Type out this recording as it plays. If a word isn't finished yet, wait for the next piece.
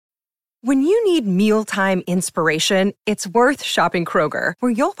When you need mealtime inspiration, it's worth shopping Kroger,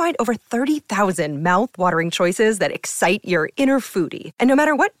 where you'll find over 30,000 mouth-watering choices that excite your inner foodie. And no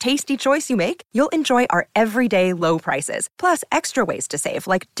matter what tasty choice you make, you'll enjoy our everyday low prices, plus extra ways to save,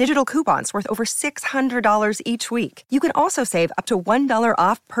 like digital coupons worth over $600 each week. You can also save up to $1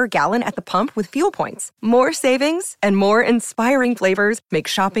 off per gallon at the pump with fuel points. More savings and more inspiring flavors make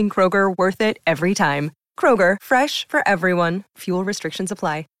shopping Kroger worth it every time. Kroger, fresh for everyone. Fuel restrictions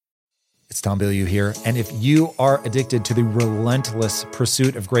apply. It's Tom Bilyeu here, and if you are addicted to the relentless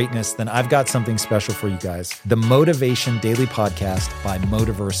pursuit of greatness, then I've got something special for you guys. The Motivation Daily Podcast by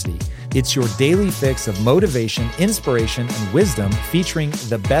Motiversity. It's your daily fix of motivation, inspiration, and wisdom featuring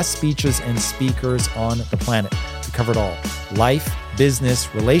the best speeches and speakers on the planet. We cover it all. Life,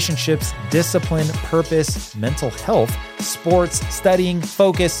 business, relationships, discipline, purpose, mental health, sports, studying,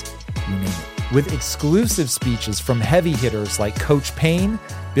 focus, you name it. With exclusive speeches from heavy hitters like Coach Payne,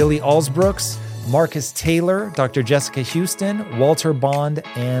 Billy Alsbrooks, Marcus Taylor, Dr. Jessica Houston, Walter Bond,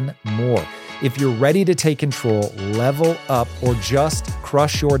 and more. If you're ready to take control, level up, or just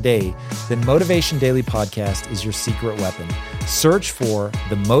crush your day, then Motivation Daily Podcast is your secret weapon. Search for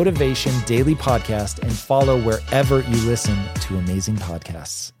the Motivation Daily Podcast and follow wherever you listen to amazing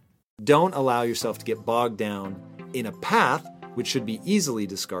podcasts. Don't allow yourself to get bogged down in a path which should be easily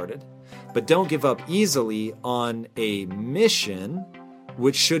discarded, but don't give up easily on a mission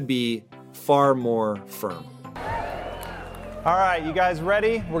which should be far more firm. All right, you guys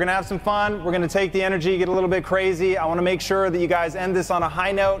ready? We're gonna have some fun. We're gonna take the energy, get a little bit crazy. I wanna make sure that you guys end this on a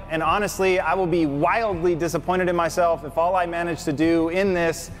high note, and honestly, I will be wildly disappointed in myself if all I manage to do in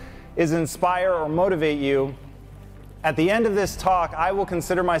this is inspire or motivate you. At the end of this talk, I will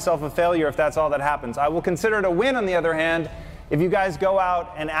consider myself a failure if that's all that happens. I will consider it a win, on the other hand, if you guys go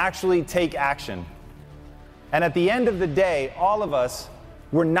out and actually take action. And at the end of the day, all of us,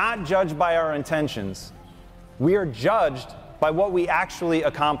 we're not judged by our intentions. We are judged by what we actually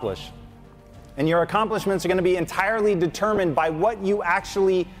accomplish. And your accomplishments are going to be entirely determined by what you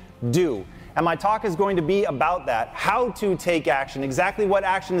actually do. And my talk is going to be about that, how to take action, exactly what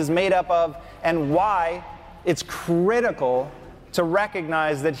action is made up of, and why it's critical to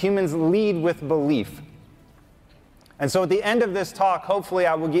recognize that humans lead with belief. And so at the end of this talk, hopefully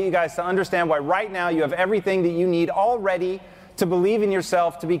I will get you guys to understand why right now you have everything that you need already to believe in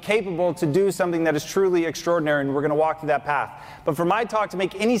yourself, to be capable to do something that is truly extraordinary, and we're going to walk through that path. But for my talk to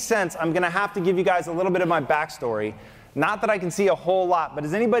make any sense, I'm going to have to give you guys a little bit of my backstory. Not that I can see a whole lot, but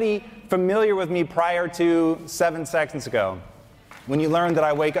is anybody familiar with me prior to 7 seconds ago? When you learned that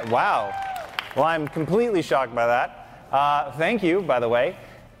I wake up, wow. Well, I'm completely shocked by that. Thank you, by the way.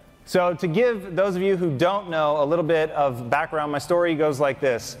 So to give those of you who don't know a little bit of background, my story goes like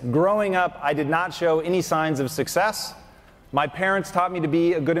this. Growing up, I did not show any signs of success. My parents taught me to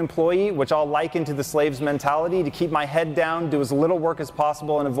be a good employee, which I'll liken to the slave's mentality, to keep my head down, do as little work as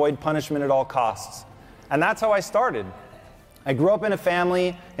possible, and avoid punishment at all costs. And that's how I started. I grew up in a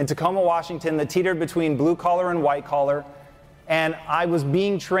family in Tacoma, Washington that teetered between blue collar and white collar, and I was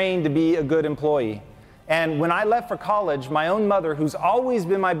being trained to be a good employee. And when I left for college, my own mother, who's always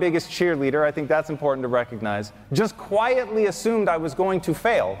been my biggest cheerleader, I think that's important to recognize, just quietly assumed I was going to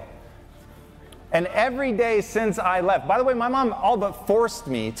fail. And every day since I left, by the way, my mom all but forced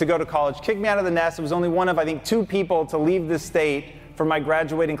me to go to college, kicked me out of the nest. It was only one of, I think, 2 people to leave the state for my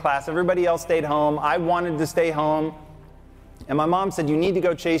graduating class. Everybody else stayed home. I wanted to stay home. And my mom said, you need to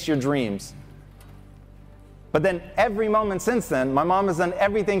go chase your dreams. But then every moment since then, my mom has done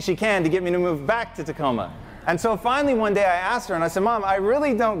everything she can to get me to move back to Tacoma. And so finally one day I asked her and I said, Mom, I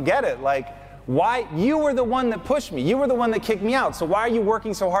really don't get it. Like, why? You were the one that pushed me. You were the one that kicked me out. So why are you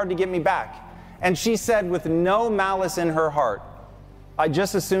working so hard to get me back? And she said with no malice in her heart, I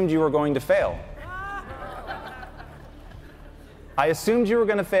just assumed you were going to fail. I assumed you were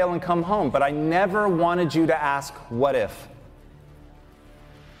going to fail and come home, but I never wanted you to ask, what if?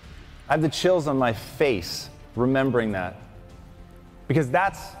 I have the chills on my face remembering that, because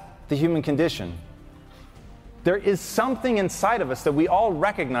that's the human condition. There is something inside of us that we all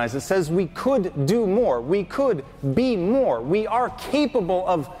recognize that says we could do more, we could be more, we are capable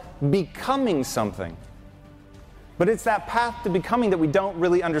of becoming something. But it's that path to becoming that we don't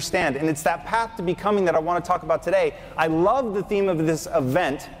really understand, and it's that path to becoming that I want to talk about today. I love the theme of this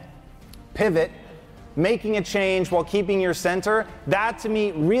event, Pivot, making a change while keeping your center. That to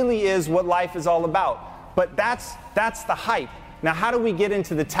me really is what life is all about. But that's the hype. Now, how do we get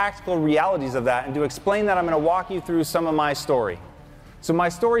into the tactical realities of that? And to explain that, I'm going to walk you through some of my story. So my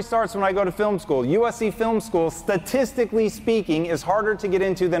story starts when I go to film school. USC Film School, statistically speaking, is harder to get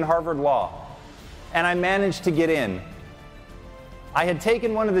into than Harvard Law. And I managed to get in. I had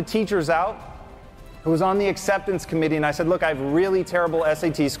taken one of the teachers out who was on the acceptance committee, and I said, look, I have really terrible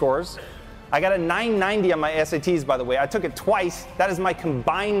SAT scores. I got a 990 on my SATs, by the way. I took it twice. That is my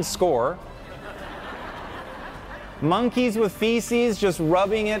combined score. Monkeys with feces, just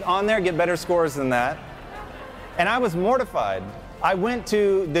rubbing it on there, get better scores than that. And I was mortified. I went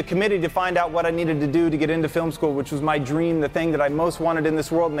to the committee to find out what I needed to do to get into film school, which was my dream, the thing that I most wanted in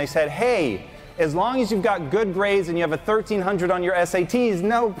this world. And they said, hey, as long as you've got good grades and you have a 1300 on your SATs,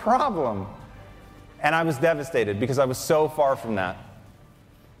 no problem. And I was devastated because I was so far from that.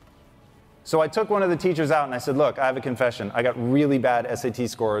 So I took one of the teachers out and I said, look, I have a confession. I got really bad SAT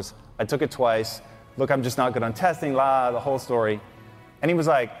scores. I took it twice. Look, I'm just not good on testing, the whole story. And he was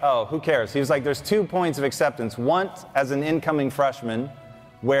like, oh, who cares? He was like, there's 2 points of acceptance. One, as an incoming freshman,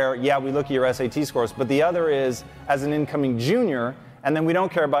 where, yeah, we look at your SAT scores, but the other is as an incoming junior, and then we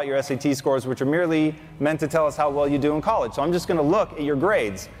don't care about your SAT scores, which are merely meant to tell us how well you do in college. So I'm just going to look at your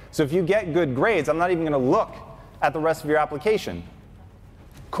grades. So if you get good grades, I'm not even going to look at the rest of your application.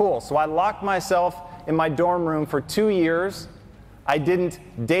 Cool. So I locked myself in my dorm room for 2 years. I didn't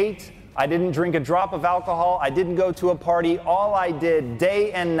date. I didn't drink a drop of alcohol. I didn't go to a party. All I did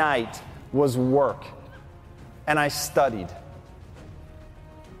day and night was work. And I studied.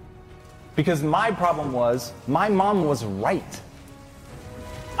 Because my problem was, my mom was right.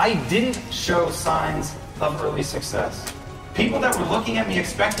 I didn't show signs of early success. People that were looking at me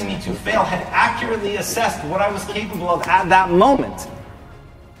expecting me to fail had accurately assessed what I was capable of at that moment.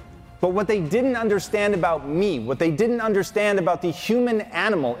 But what they didn't understand about me, what they didn't understand about the human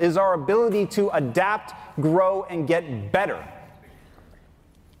animal, is our ability to adapt, grow, and get better.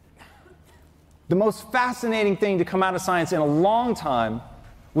 The most fascinating thing to come out of science in a long time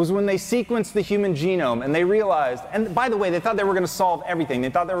was when they sequenced the human genome and they realized, and by the way, they thought they were going to solve everything. They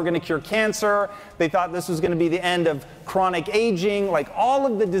thought they were going to cure cancer. They thought this was going to be the end of chronic aging. Like all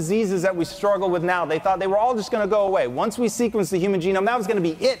of the diseases that we struggle with now, they thought they were all just going to go away. Once we sequenced the human genome, that was going to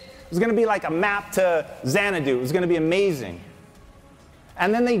be it. It was going to be like a map to Xanadu. It was going to be amazing.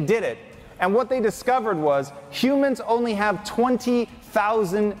 And then they did it. And what they discovered was humans only have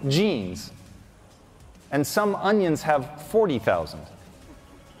 20,000 genes. And some onions have 40,000.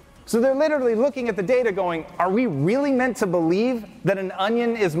 So they're literally looking at the data going, are we really meant to believe that an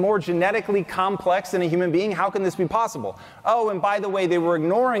onion is more genetically complex than a human being? How can this be possible? Oh, and by the way, they were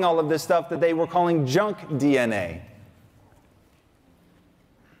ignoring all of this stuff that they were calling junk DNA.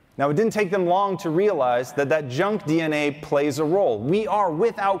 Now, it didn't take them long to realize that that junk DNA plays a role. We are,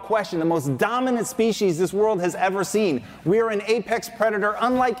 without question, the most dominant species this world has ever seen. We are an apex predator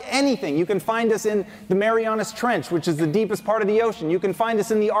unlike anything. You can find us in the Marianas Trench, which is the deepest part of the ocean. You can find us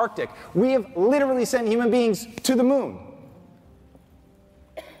in the Arctic. We have literally sent human beings to the moon.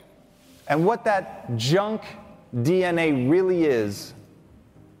 And what that junk DNA really is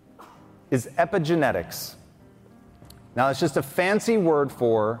epigenetics. Now, it's just a fancy word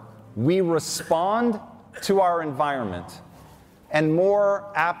for we respond to our environment, and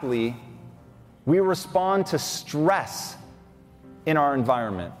more aptly, we respond to stress in our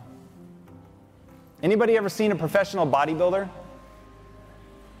environment. Anybody ever seen a professional bodybuilder?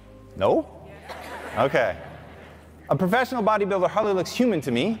 No? Okay. A professional bodybuilder hardly looks human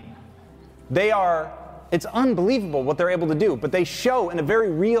to me. It's unbelievable what they're able to do, but they show in a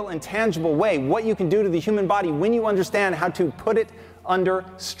very real and tangible way what you can do to the human body when you understand how to put it under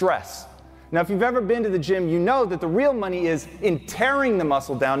stress. Now, if you've ever been to the gym, you know that the real money is in tearing the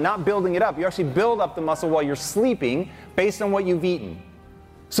muscle down, not building it up. You actually build up the muscle while you're sleeping based on what you've eaten.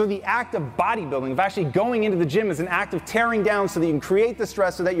 So the act of bodybuilding, of actually going into the gym, is an act of tearing down so that you can create the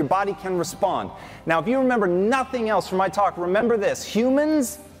stress so that your body can respond. Now, if you remember nothing else from my talk, remember this.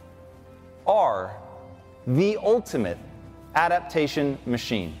 Humans are the ultimate adaptation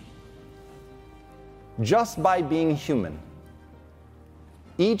machine. Just by being human,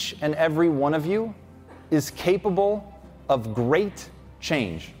 each and every one of you is capable of great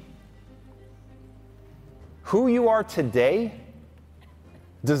change. Who you are today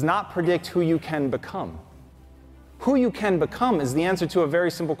does not predict who you can become. Who you can become is the answer to a very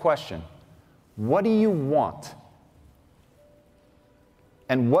simple question. What do you want?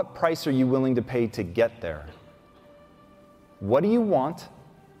 And what price are you willing to pay to get there? What do you want?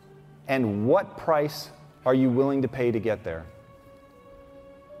 And what price are you willing to pay to get there?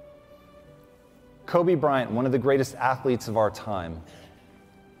 Kobe Bryant, one of the greatest athletes of our time,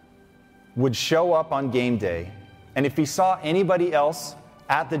 would show up on game day, and if he saw anybody else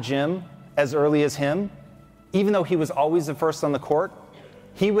at the gym as early as him, even though he was always the first on the court,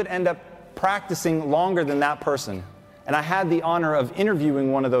 he would end up practicing longer than that person. And I had the honor of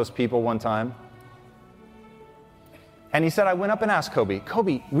interviewing one of those people one time. And he said, I went up and asked Kobe,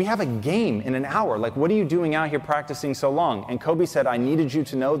 we have a game in an hour. Like, what are you doing out here practicing so long? And Kobe said, I needed you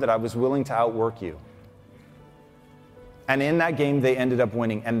to know that I was willing to outwork you. And in that game, they ended up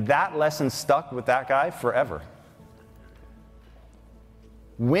winning. And that lesson stuck with that guy forever.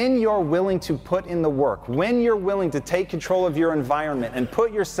 When you're willing to put in the work, when you're willing to take control of your environment and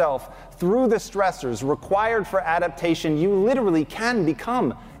put yourself through the stressors required for adaptation, you literally can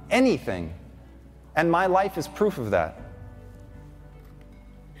become anything. And my life is proof of that.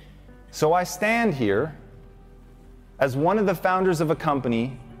 So I stand here as one of the founders of a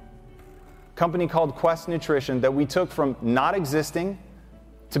company called Quest Nutrition that we took from not existing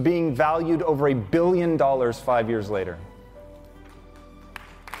to being valued over $1 billion 5 years later.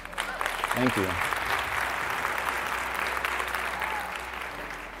 Thank you.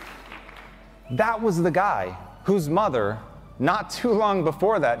 That was the guy whose mother, not too long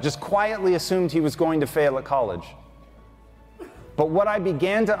before that, just quietly assumed he was going to fail at college. But what I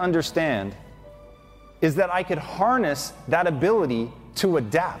began to understand is that I could harness that ability to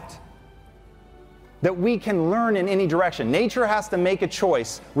adapt. That we can learn in any direction. Nature has to make a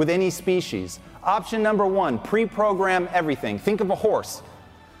choice with any species. Option number 1, pre-program everything. Think of a horse.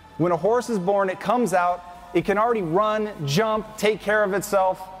 When a horse is born, it comes out, it can already run, jump, take care of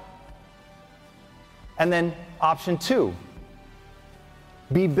itself. And then option 2,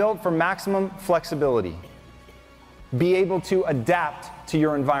 be built for maximum flexibility. Be able to adapt to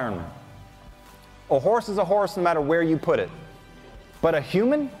your environment. A horse is a horse no matter where you put it. But a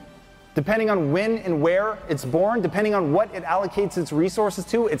human, depending on when and where it's born, depending on what it allocates its resources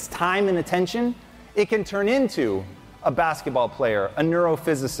to, its time and attention, it can turn into a basketball player, a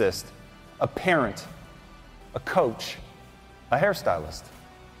neurophysicist, a parent, a coach, a hairstylist.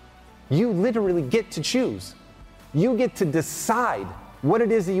 You literally get to choose. You get to decide what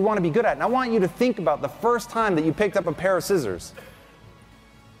it is that you want to be good at. And I want you to think about the first time that you picked up a pair of scissors.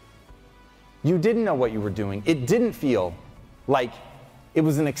 You didn't know what you were doing. It didn't feel like it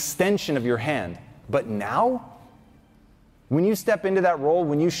was an extension of your hand. But now, when you step into that role,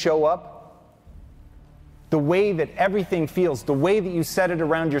 when you show up, the way that everything feels, the way that you set it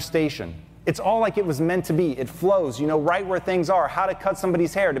around your station, it's all like it was meant to be. It flows. You know right where things are, how to cut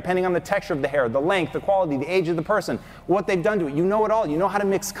somebody's hair, depending on the texture of the hair, the length, the quality, the age of the person, what they've done to it. You know it all. You know how to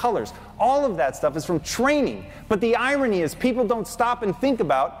mix colors. All of that stuff is from training. But the irony is people don't stop and think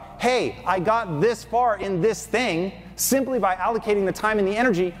about, hey, I got this far in this thing simply by allocating the time and the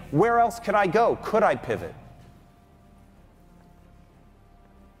energy. Where else could I go? Could I pivot?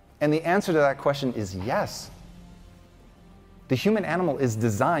 And the answer to that question is yes. The human animal is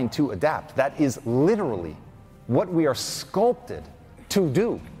designed to adapt. That is literally what we are sculpted to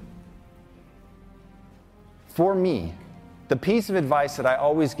do. For me, the piece of advice that I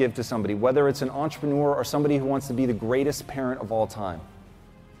always give to somebody, whether it's an entrepreneur or somebody who wants to be the greatest parent of all time,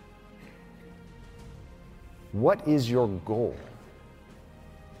 what is your goal?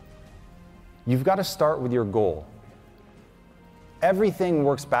 You've got to start with your goal. Everything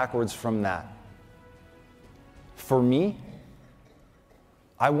works backwards from that. For me,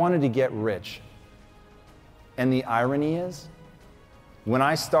 I wanted to get rich. And the irony is, when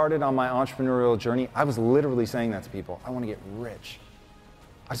I started on my entrepreneurial journey, I was literally saying that to people. I want to get rich.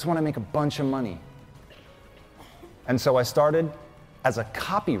 I just want to make a bunch of money. And so I started as a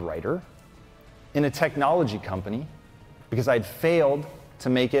copywriter in a technology company because I'd failed to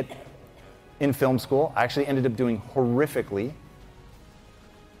make it in film school. I actually ended up doing horrifically.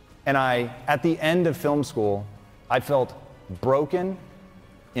 And at the end of film school, I felt broken,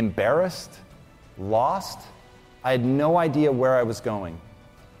 embarrassed, lost. I had no idea where I was going.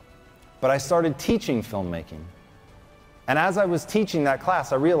 But I started teaching filmmaking. And as I was teaching that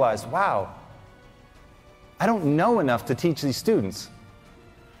class, I realized, wow, I don't know enough to teach these students.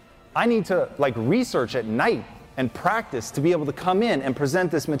 I need to research at night and practice to be able to come in and present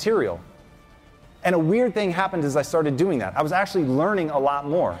this material. And a weird thing happened as I started doing that. I was actually learning a lot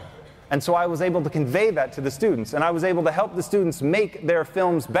more. And so I was able to convey that to the students, and I was able to help the students make their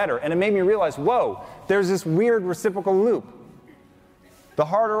films better. And it made me realize, whoa, there's this weird reciprocal loop. The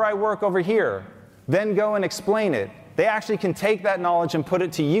harder I work over here, then go and explain it, they actually can take that knowledge and put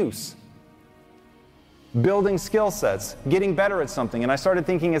it to use. Building skill sets, getting better at something. And I started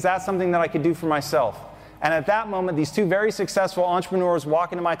thinking, is that something that I could do for myself? And at that moment, these two very successful entrepreneurs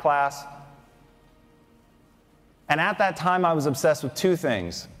walk into my class. And at that time, I was obsessed with two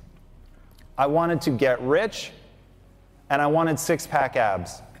things. I wanted to get rich, and I wanted six-pack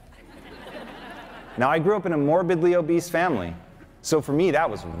abs. Now, I grew up in a morbidly obese family, so for me, that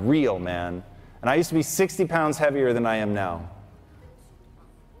was real, man. And I used to be 60 pounds heavier than I am now.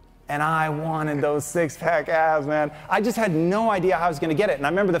 And I wanted those six-pack abs, man. I just had no idea how I was going to get it. And I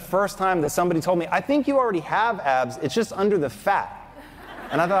remember the first time that somebody told me, I think you already have abs, it's just under the fat.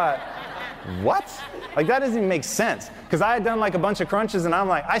 And I thought, what? Like, that doesn't even make sense. Because I had done like a bunch of crunches, and I'm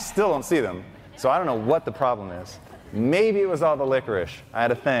like, I still don't see them. So I don't know what the problem is. Maybe it was all the licorice. I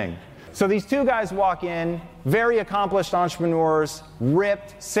had a thing. So these two guys walk in, very accomplished entrepreneurs,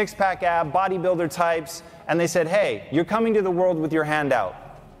 ripped, six-pack ab, bodybuilder types, and they said, hey, you're coming to the world with your hand out.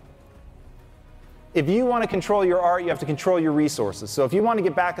 If you want to control your art, you have to control your resources. So if you want to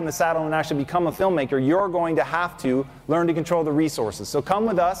get back in the saddle and actually become a filmmaker, you're going to have to learn to control the resources. So come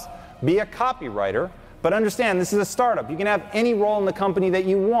with us, be a copywriter, but understand this is a startup. You can have any role in the company that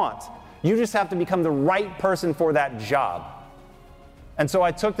you want. You just have to become the right person for that job. And so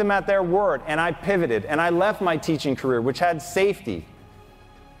I took them at their word, and I pivoted, and I left my teaching career, which had safety.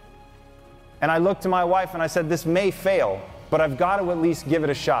 And I looked to my wife and I said, this may fail, but I've got to at least give it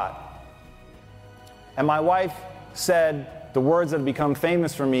a shot. And my wife said the words that have become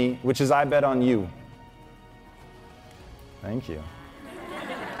famous for me, which is, I bet on you. Thank you.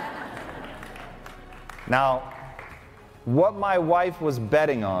 Now, what my wife was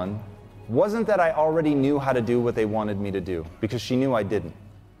betting on wasn't that I already knew how to do what they wanted me to do, because she knew I didn't.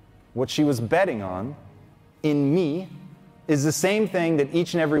 What she was betting on in me is the same thing that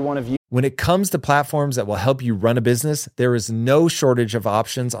each and every one of you. When it comes to platforms that will help you run a business, there is no shortage of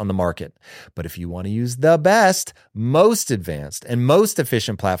options on the market. But if you want to use the best, most advanced, and most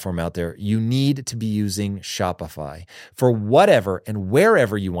efficient platform out there, you need to be using Shopify. For whatever and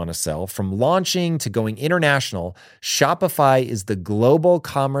wherever you want to sell, from launching to going international, Shopify is the global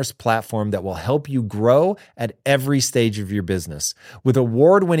commerce platform that will help you grow at every stage of your business. With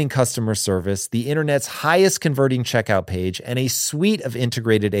award-winning customer service, the internet's highest converting checkout page, and a suite of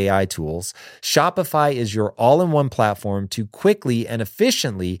integrated AI tools, Shopify is your all-in-one platform to quickly and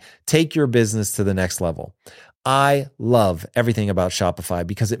efficiently take your business to the next level. I love everything about Shopify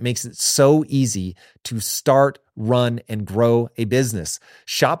because it makes it so easy to start, run, and grow a business.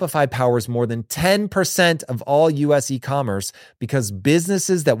 Shopify powers more than 10% of all US e-commerce because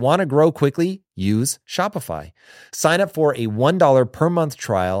businesses that want to grow quickly use Shopify. Sign up for a $1 per month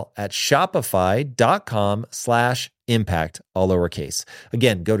trial at shopify.com/impact, all lowercase.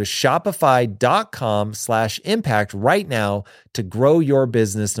 Again, go to shopify.com/impact right now to grow your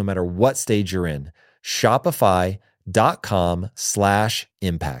business no matter what stage you're in.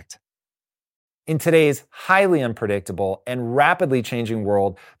 Shopify.com/impact. In today's highly unpredictable and rapidly changing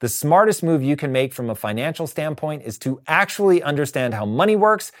world, the smartest move you can make from a financial standpoint is to actually understand how money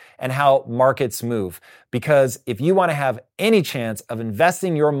works and how markets move. Because if you want to have any chance of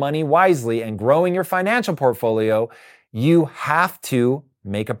investing your money wisely and growing your financial portfolio, you have to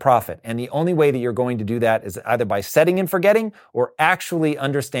make a profit. And the only way that you're going to do that is either by setting and forgetting or actually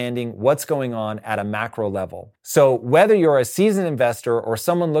understanding what's going on at a macro level. So whether you're a seasoned investor or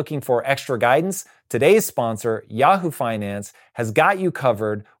someone looking for extra guidance, today's sponsor, Yahoo Finance, has got you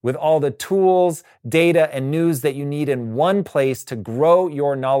covered with all the tools, data, and news that you need in one place to grow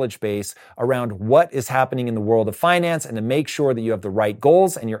your knowledge base around what is happening in the world of finance and to make sure that you have the right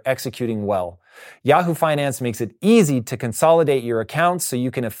goals and you're executing well. Yahoo Finance makes it easy to consolidate your accounts so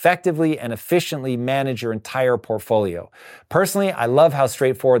you can effectively and efficiently manage your entire portfolio. Personally, I love how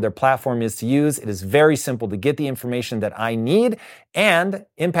straightforward their platform is to use. It is very simple to get the information that I need, and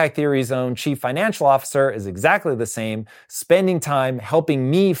Impact Theory's own Chief Financial Officer is exactly the same, spending time helping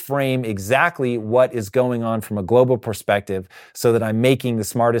me frame exactly what is going on from a global perspective so that I'm making the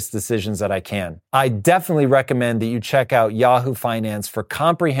smartest decisions that I can. I definitely recommend that you check out Yahoo Finance for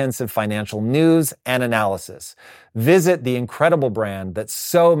comprehensive financial news and analysis. Visit the incredible brand that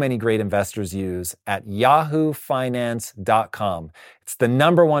so many great investors use at yahoofinance.com. It's the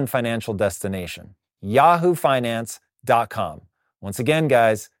 #1 financial destination. yahoofinance.com. Once again,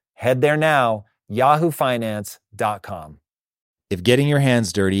 guys, head there now, yahoofinance.com. If getting your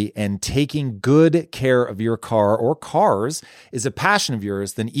hands dirty and taking good care of your car or cars is a passion of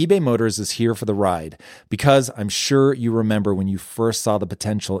yours, then eBay Motors is here for the ride. Because I'm sure you remember when you first saw the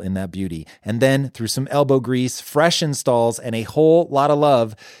potential in that beauty. And then through some elbow grease, fresh installs, and a whole lot of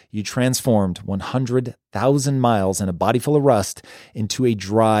love, you transformed 100,000 miles and a body full of rust into a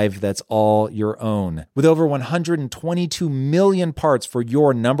drive that's all your own. With over 122 million parts for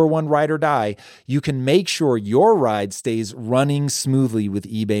your #1 ride or die, you can make sure your ride stays running smoothly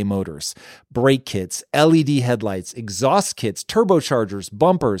with eBay Motors. Brake kits, LED headlights, exhaust kits, turbochargers,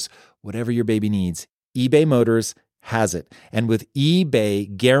 bumpers, whatever your baby needs, eBay Motors has it. And with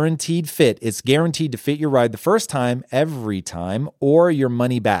eBay Guaranteed Fit, it's guaranteed to fit your ride the first time, every time, or your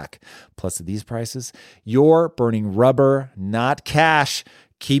money back. Plus, at these prices, you're burning rubber, not cash.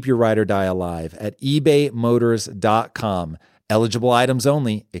 Keep your ride or die alive at ebaymotors.com. Eligible items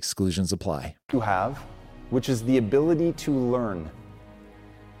only. Exclusions apply. You have, which is the ability to learn.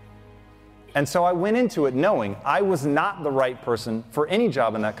 And so I went into it knowing I was not the right person for any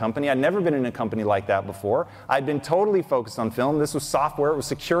job in that company. I'd never been in a company like that before. I'd been totally focused on film. This was software. It was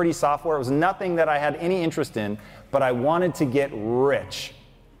security software. It was nothing that I had any interest in, but I wanted to get rich.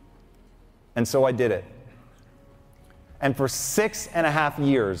 And so I did it. And for 6.5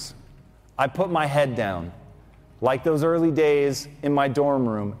 years, I put my head down, like those early days in my dorm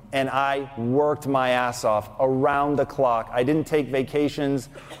room, and I worked my ass off around the clock. I didn't take vacations,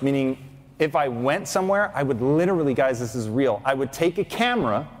 meaning if I went somewhere, I would literally, guys, this is real, I would take a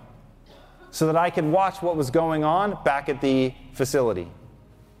camera so that I could watch what was going on back at the facility.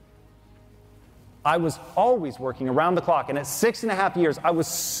 I was always working around the clock, and at 6.5 years, I was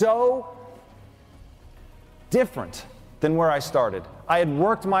so different than where I started. I had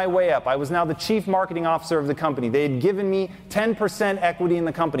worked my way up. I was now the chief marketing officer of the company. They had given me 10% equity in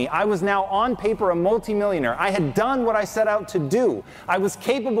the company. I was now on paper a multimillionaire. I had done what I set out to do. I was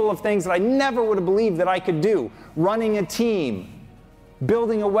capable of things that I never would have believed that I could do. Running a team,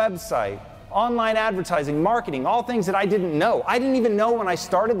 building a website, online advertising, marketing, all things that I didn't know. I didn't even know when I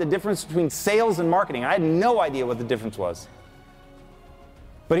started the difference between sales and marketing. I had no idea what the difference was.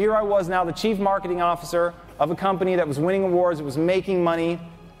 But here I was now, the chief marketing officer of a company that was winning awards, it was making money,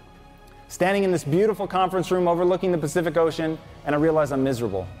 standing in this beautiful conference room overlooking the Pacific Ocean, and I realized I'm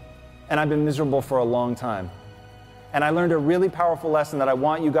miserable. And I've been miserable for a long time. And I learned a really powerful lesson that I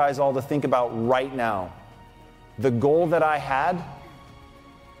want you guys all to think about right now. The goal that I had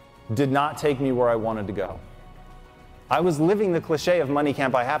did not take me where I wanted to go. I was living the cliche of money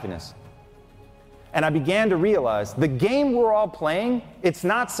can't buy happiness. And I began to realize the game we're all playing, it's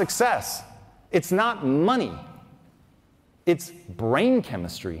not success. It's not money. It's brain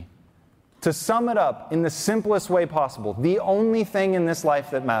chemistry. To sum it up in the simplest way possible, the only thing in this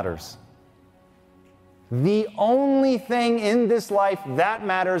life that matters. The only thing in this life that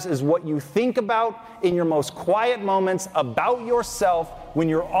matters is what you think about in your most quiet moments about yourself when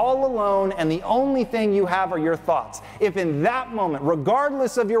you're all alone and the only thing you have are your thoughts. If in that moment,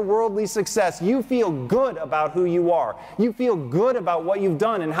 regardless of your worldly success, you feel good about who you are, you feel good about what you've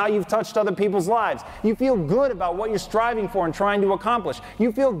done and how you've touched other people's lives, you feel good about what you're striving for and trying to accomplish,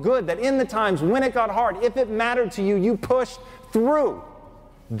 you feel good that in the times when it got hard, if it mattered to you, you pushed through,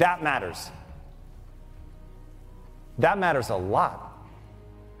 that matters. That matters a lot.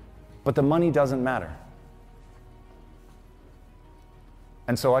 But the money doesn't matter.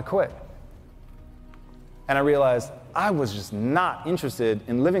 And so I quit. And I realized I was just not interested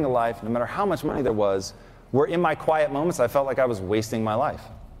in living a life, no matter how much money there was, where in my quiet moments I felt like I was wasting my life.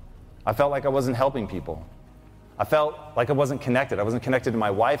 I felt like I wasn't helping people. I felt like I wasn't connected. I wasn't connected to my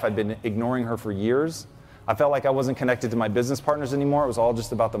wife. I'd been ignoring her for years. I felt like I wasn't connected to my business partners anymore. It was all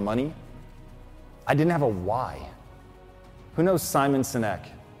just about the money. I didn't have a why. Who knows Simon Sinek?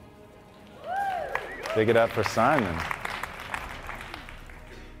 Big it up for Simon.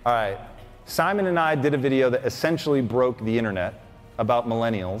 All right, Simon and I did a video that essentially broke the internet about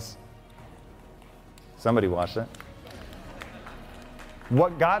millennials. Somebody watched it.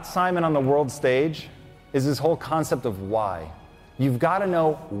 What got Simon on the world stage is this whole concept of why. You've got to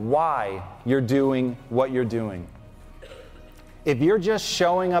know why you're doing what you're doing. If you're just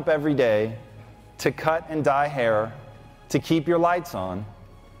showing up every day to cut and dye hair, to keep your lights on,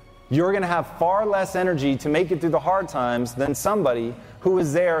 you're going to have far less energy to make it through the hard times than somebody who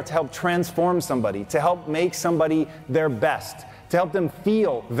is there to help transform somebody, to help make somebody their best, to help them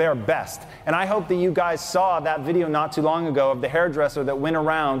feel their best. And I hope that you guys saw that video not too long ago of the hairdresser that went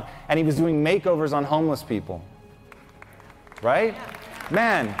around and he was doing makeovers on homeless people. Right?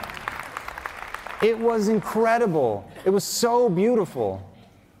 Man, it was incredible. It was so beautiful.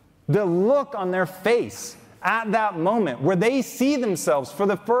 The look on their face at that moment where they see themselves for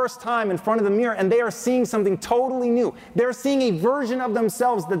the first time in front of the mirror and they are seeing something totally new. They're seeing a version of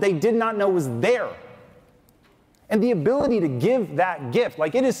themselves that they did not know was there. And the ability to give that gift,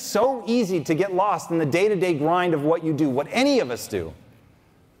 like it is so easy to get lost in the day-to-day grind of what you do, what any of us do.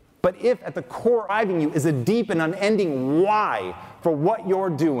 But if at the core driving you is a deep and unending why for what you're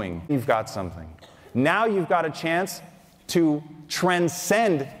doing, you've got something. Now you've got a chance to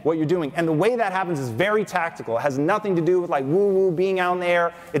transcend what you're doing. And the way that happens is very tactical. It has nothing to do with like woo-woo, being out in the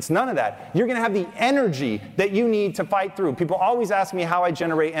air. It's none of that. You're going to have the energy that you need to fight through. People always ask me how I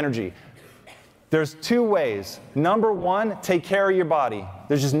generate energy. There's two ways. Number one, take care of your body.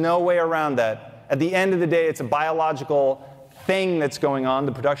 There's just no way around that. At the end of the day, it's a biological thing that's going on,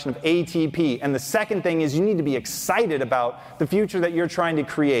 the production of ATP. And the second thing is you need to be excited about the future that you're trying to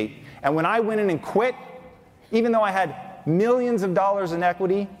create. And when I went in and quit, even though I had millions of dollars in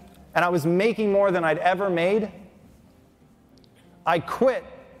equity and I was making more than I'd ever made, I quit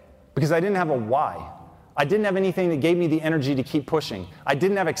because I didn't have a why. I didn't have anything that gave me the energy to keep pushing. I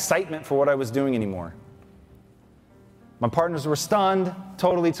didn't have excitement for what I was doing anymore. My partners were stunned,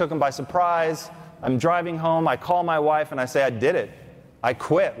 totally took them by surprise. I'm driving home, I call my wife and I say, I did it. I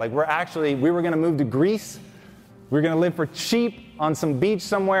quit. Like we were gonna move to Greece. We were gonna live for cheap on some beach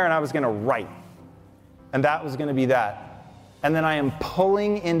somewhere and I was gonna write. And that was gonna be that. And then I am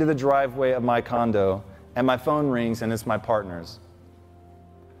pulling into the driveway of my condo and my phone rings and it's my partners.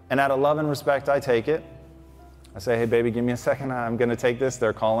 And out of love and respect, I take it. I say, hey baby, give me a second, I'm gonna take this,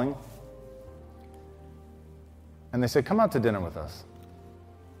 they're calling. And they said, come out to dinner with us.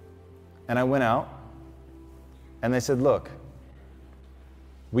 And I went out, and they said, look,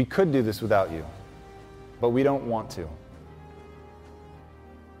 we could do this without you, but we don't want to.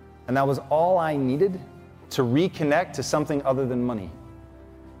 And that was all I needed to reconnect to something other than money.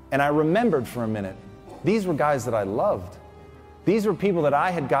 And I remembered for a minute, these were guys that I loved. These were people that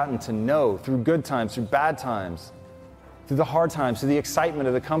I had gotten to know through good times, through bad times, through the hard times, through the excitement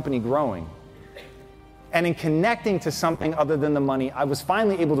of the company growing. And in connecting to something other than the money, I was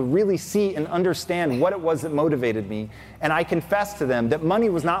finally able to really see and understand what it was that motivated me. And I confessed to them that money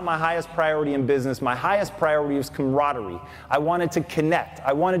was not my highest priority in business. My highest priority was camaraderie. I wanted to connect.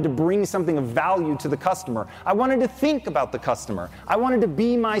 I wanted to bring something of value to the customer. I wanted to think about the customer. I wanted to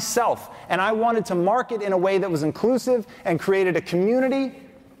be myself. And I wanted to market in a way that was inclusive and created a community.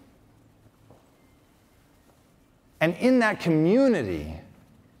 And in that community,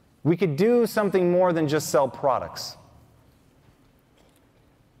 we could do something more than just sell products.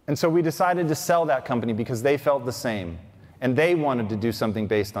 And so we decided to sell that company because they felt the same. And they wanted to do something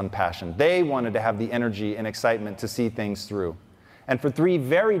based on passion. They wanted to have the energy and excitement to see things through. And for 3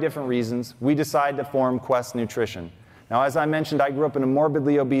 very different reasons, we decided to form Quest Nutrition. Now, as I mentioned, I grew up in a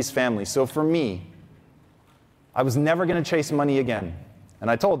morbidly obese family. So for me, I was never going to chase money again. And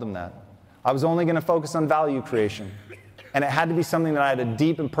I told them that. I was only going to focus on value creation. And it had to be something that I had a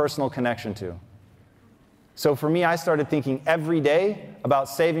deep and personal connection to. So for me, I started thinking every day about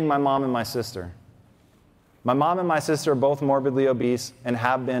saving my mom and my sister. My mom and my sister are both morbidly obese and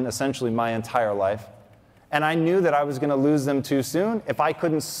have been essentially my entire life. And I knew that I was going to lose them too soon if I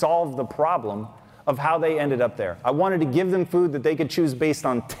couldn't solve the problem of how they ended up there. I wanted to give them food that they could choose based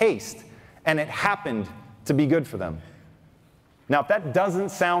on taste, and it happened to be good for them. Now, if that doesn't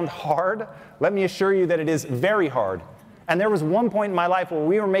sound hard, let me assure you that it is very hard. And there was one point in my life where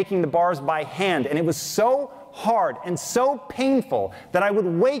we were making the bars by hand, and it was so hard and so painful that I would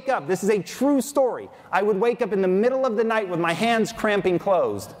wake up, this is a true story, I would wake up in the middle of the night with my hands cramping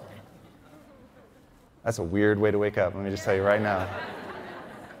closed. That's a weird way to wake up, let me just tell you right now.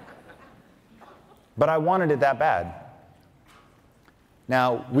 But I wanted it that bad.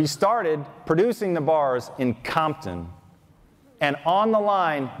 Now, we started producing the bars in Compton, and on the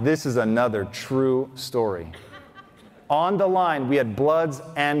line, this is another true story. On the line, we had Bloods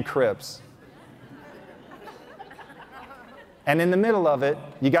and Crips. And in the middle of it,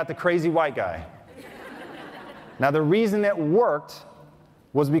 you got the crazy white guy. Now, the reason it worked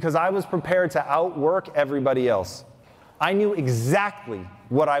was because I was prepared to outwork everybody else. I knew exactly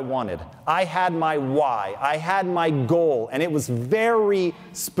what I wanted. I had my why. I had my goal, and it was very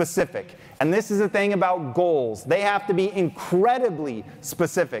specific. And this is the thing about goals. They have to be incredibly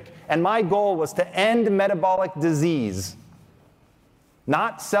specific. And my goal was to end metabolic disease.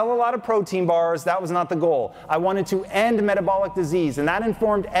 Not sell a lot of protein bars, that was not the goal. I wanted to end metabolic disease, and that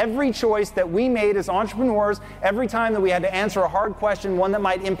informed every choice that we made as entrepreneurs every time that we had to answer a hard question, one that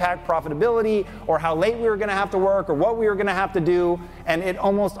might impact profitability, or how late we were going to have to work, or what we were going to have to do, and it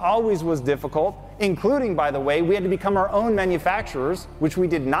almost always was difficult, including, by the way, we had to become our own manufacturers, which we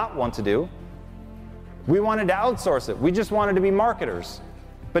did not want to do. We wanted to outsource it. We just wanted to be marketers,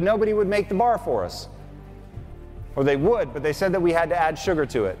 but nobody would make the bar for us. Or they would, but they said that we had to add sugar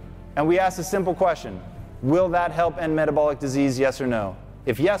to it. And we asked a simple question: will that help end metabolic disease, yes or no?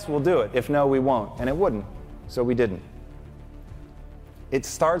 If yes, we'll do it. If no, we won't. And it wouldn't, so we didn't. It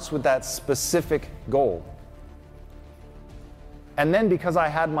starts with that specific goal. And then because I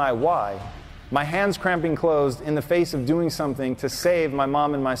had my why, my hands cramping closed in the face of doing something to save my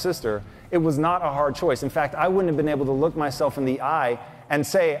mom and my sister, it was not a hard choice. In fact, I wouldn't have been able to look myself in the eye and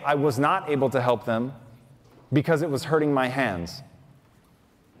say I was not able to help them because it was hurting my hands.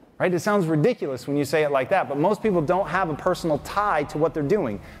 right? It sounds ridiculous when you say it like that, but most people don't have a personal tie to what they're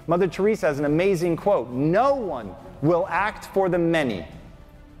doing. Mother Teresa has an amazing quote: "No one will act for the many,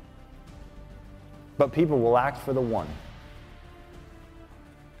 but people will act for the one."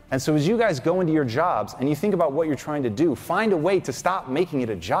 And so as you guys go into your jobs and you think about what you're trying to do, find a way to stop making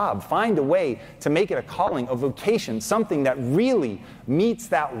it a job. Find a way to make it a calling, a vocation, something that really meets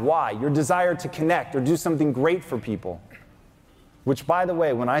that why, your desire to connect or do something great for people. Which, by the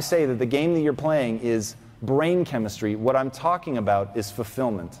way, when I say that the game that you're playing is brain chemistry, what I'm talking about is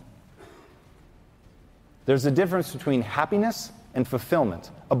fulfillment. There's a difference between happiness and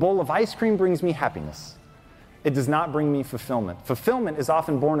fulfillment. A bowl of ice cream brings me happiness. It does not bring me fulfillment. Fulfillment is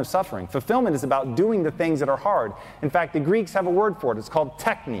often born of suffering. Fulfillment is about doing the things that are hard. In fact, the Greeks have a word for it. It's called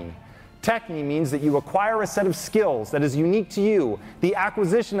techne. Techne means that you acquire a set of skills that is unique to you. The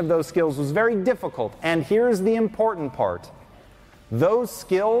acquisition of those skills was very difficult. And here's the important part. Those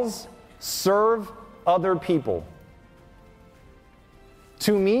skills serve other people.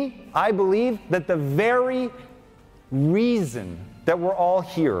 To me, I believe that the very reason that we're all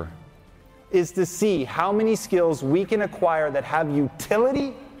here is to see how many skills we can acquire that have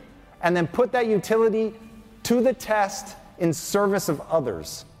utility and then put that utility to the test in service of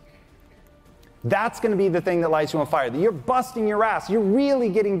others. That's going to be the thing that lights you on fire. That you're busting your ass. You're really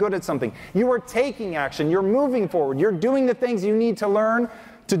getting good at something. You are taking action. You're moving forward. You're doing the things you need to learn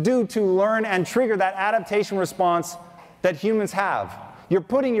and trigger that adaptation response that humans have. You're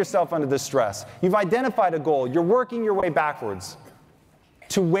putting yourself under the stress. You've identified a goal. You're working your way backwards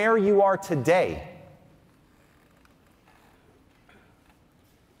to where you are today.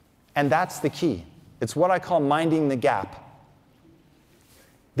 And that's the key. It's what I call minding the gap.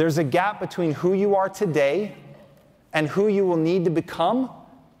 There's a gap between who you are today and who you will need to become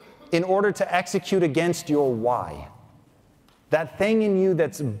in order to execute against your why. That thing in you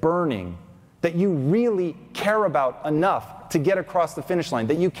that's burning, that you really care about enough to get across the finish line,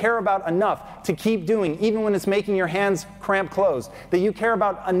 that you care about enough to keep doing even when it's making your hands cramp closed, that you care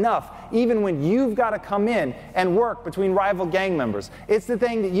about enough even when you've got to come in and work between rival gang members. It's the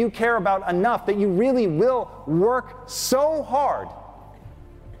thing that you care about enough that you really will work so hard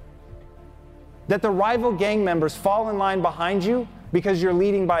that the rival gang members fall in line behind you because you're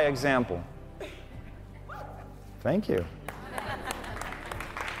leading by example. Thank you.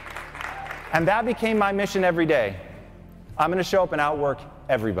 And that became my mission every day. I'm going to show up and outwork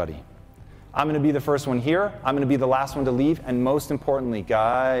everybody. I'm going to be the first one here. I'm going to be the last one to leave. And most importantly,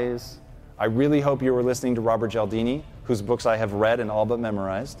 guys, I really hope you were listening to Robert Cialdini, whose books I have read and all but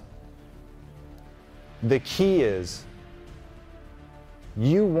memorized. The key is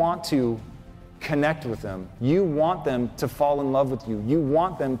you want to connect with them. You want them to fall in love with you. You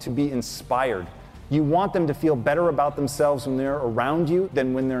want them to be inspired. You want them to feel better about themselves when they're around you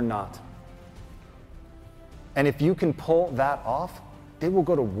than when they're not. And if you can pull that off, they will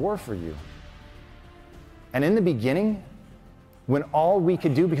go to war for you. And in the beginning, when all we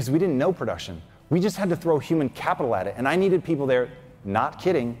could do, because we didn't know production, we just had to throw human capital at it. And I needed people there, not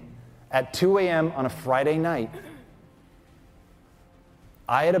kidding, at 2 a.m. on a Friday night.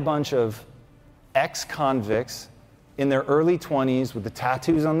 I had a bunch of ex-convicts in their early 20s with the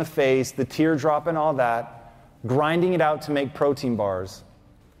tattoos on the face, the teardrop and all that, grinding it out to make protein bars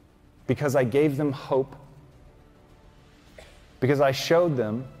because I gave them hope. Because I showed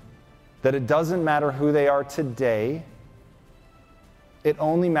them that it doesn't matter who they are today, it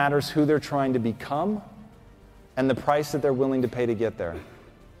only matters who they're trying to become and the price that they're willing to pay to get there.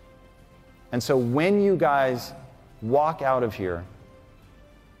 And so when you guys walk out of here,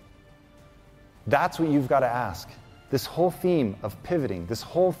 that's what you've got to ask. This whole theme of pivoting, this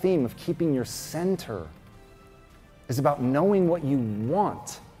whole theme of keeping your center is about knowing what you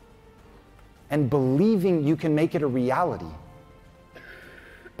want and believing you can make it a reality.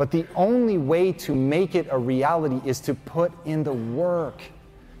 But the only way to make it a reality is to put in the work.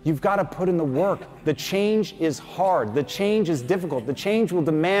 You've got to put in the work. The change is hard. The change is difficult. The change will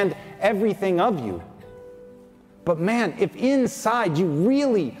demand everything of you. But man, if inside you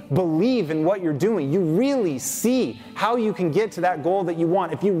really believe in what you're doing, you really see how you can get to that goal that you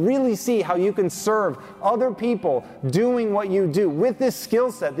want, if you really see how you can serve other people doing what you do with this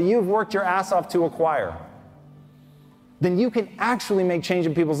skill set that you've worked your ass off to acquire, then you can actually make change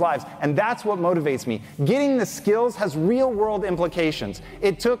in people's lives. And that's what motivates me. Getting the skills has real-world implications.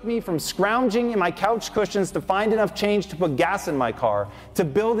 It took me from scrounging in my couch cushions to find enough change to put gas in my car to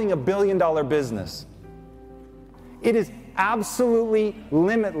building $1 billion business. It is absolutely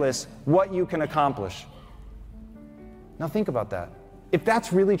limitless what you can accomplish. Now think about that. If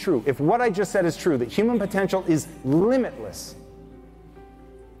that's really true, if what I just said is true, that human potential is limitless,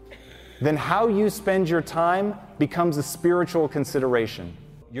 then how you spend your time becomes a spiritual consideration.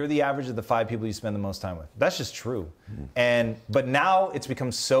 You're the average of the 5 people you spend the most time with. That's just true. But now it's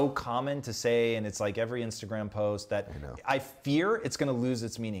become so common to say, and it's like every Instagram post, that I fear it's going to lose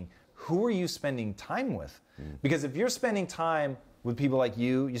its meaning. Who are you spending time with? Because if you're spending time with people like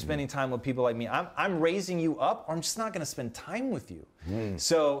you, you're spending time with people like me, I'm raising you up, or I'm just not going to spend time with you.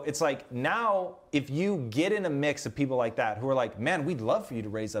 So it's like now, if you get in a mix of people like that who are like, man, we'd love for you to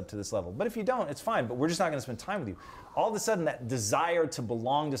raise up to this level. But if you don't, it's fine, but we're just not going to spend time with you. All of a sudden, that desire to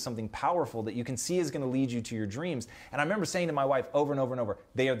belong to something powerful that you can see is going to lead you to your dreams. And I remember saying to my wife over and over and over,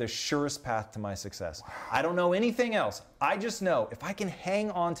 they are the surest path to my success. I don't know anything else. I just know if I can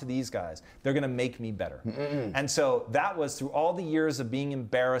hang on to these guys, they're going to make me better. And so that was through all the years of being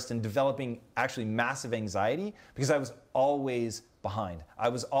embarrassed and developing actually massive anxiety, because I was always behind. I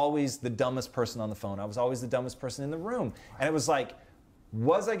was always the dumbest person on the phone. I was always the dumbest person in the room. And it was like,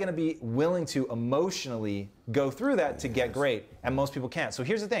 was I going to be willing to emotionally go through that to get great? And most people can't. So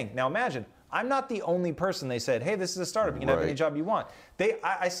here's the thing. Now imagine, I'm not the only person they said, hey, this is a startup. You can have any job you want.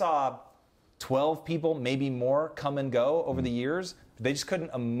 I saw 12 people, maybe more, come and go over the years. They just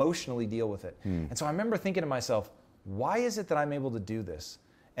couldn't emotionally deal with it. And so I remember thinking to myself, why is it that I'm able to do this?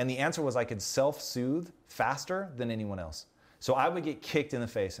 And the answer was I could self-soothe faster than anyone else. So I would get kicked in the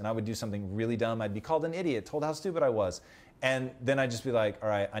face and I would do something really dumb. I'd be called an idiot, told how stupid I was. And then I'd just be like, all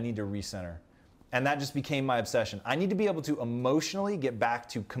right, I need to recenter. And that just became my obsession. I need to be able to emotionally get back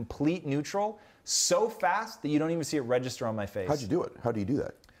to complete neutral so fast that you don't even see it register on my face. How'd you do it? How do you do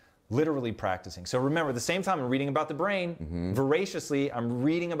that? Literally practicing. So remember, at the same time I'm reading about the brain, voraciously, I'm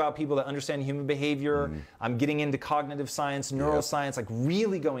reading about people that understand human behavior, I'm getting into cognitive science, neuroscience, like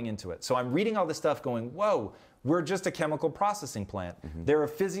really going into it. So I'm reading all this stuff going, whoa, we're just a chemical processing plant. There are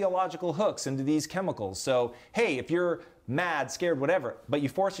physiological hooks into these chemicals. So, hey, if you're mad, scared, whatever, but you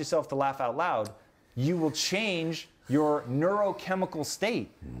force yourself to laugh out loud, you will change your neurochemical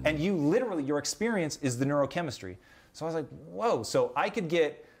state. And you literally, your experience is the neurochemistry. So I was like, whoa, so I could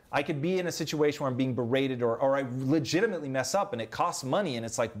be in a situation where I'm being berated or I legitimately mess up and it costs money and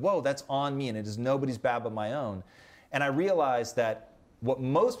it's like, whoa, that's on me and it is nobody's bad but my own. And I realized that what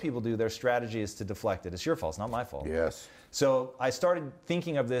most people do, their strategy is to deflect it. It's your fault, it's not my fault. Yes. So I started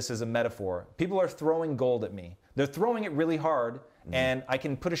thinking of this as a metaphor. People are throwing gold at me. They're throwing it really hard and I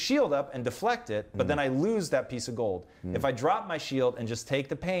can put a shield up and deflect it, but then I lose that piece of gold. If I drop my shield and just take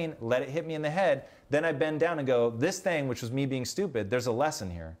the pain, let it hit me in the head, then I bend down and go, this thing, which was me being stupid, there's a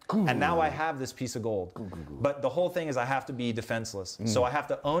lesson here. And now I have this piece of gold. But the whole thing is I have to be defenseless. So I have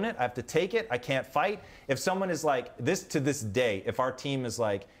to own it, I have to take it, I can't fight. If someone is like, this to this day, if our team is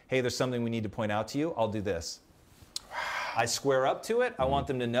like, hey, there's something we need to point out to you, I'll do this. I square up to it. I want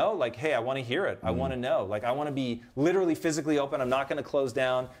them to know, like, hey, I want to hear it. I want to know. Like, I want to be literally physically open. I'm not going to close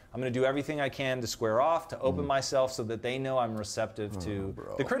down. I'm going to do everything I can to square off, to open myself so that they know I'm receptive to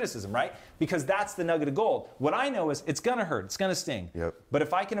the criticism, right? Because that's the nugget of gold. What I know is it's going to hurt. It's going to sting. But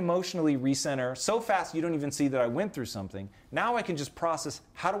if I can emotionally recenter so fast you don't even see that I went through something, now I can just process,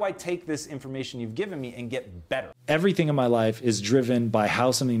 how do I take this information you've given me and get better? Everything in my life is driven by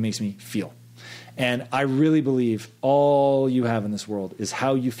how something makes me feel. And I really believe all you have in this world is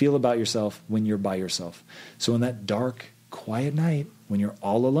how you feel about yourself when you're by yourself. So in that dark, quiet night, when you're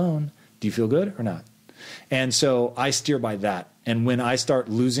all alone, do you feel good or not? And so I steer by that. And when I start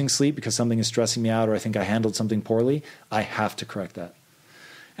losing sleep because something is stressing me out or I think I handled something poorly, I have to correct that.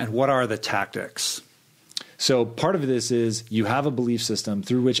 And what are the tactics? So part of this is you have a belief system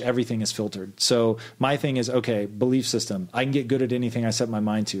through which everything is filtered. So my thing is, okay, belief system. I can get good at anything I set my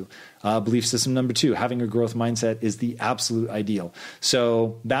mind to. Belief system number 2, having a growth mindset is the absolute ideal.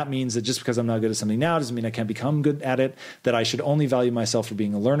 So that means that just because I'm not good at something now doesn't mean I can't become good at it, that I should only value myself for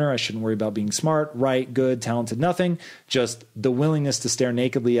being a learner. I shouldn't worry about being smart, right, good, talented, nothing. Just the willingness to stare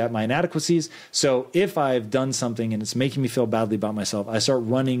nakedly at my inadequacies. So if I've done something and it's making me feel badly about myself, I start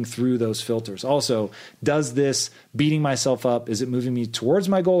running through those filters. Also, does this beating myself up, is it moving me towards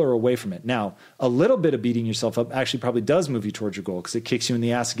my goal or away from it? Now, a little bit of beating yourself up actually probably does move you towards your goal because it kicks you in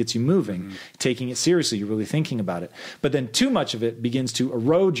the ass, it gets you moving, taking it seriously, you're really thinking about it. But then too much of it begins to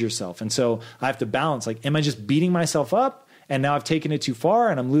erode yourself. And so I have to balance, like, am I just beating myself up and now I've taken it too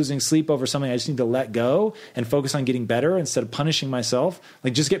far and I'm losing sleep over something I just need to let go and focus on getting better instead of punishing myself?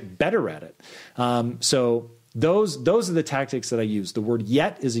 Like, just get better at it. So those are the tactics that I use. The word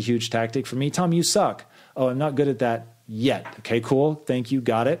yet is a huge tactic for me. Tom, you suck. Oh, I'm not good at that yet. Okay, cool. Thank you.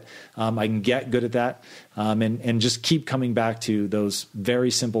 Got it. I can get good at that. And just keep coming back to those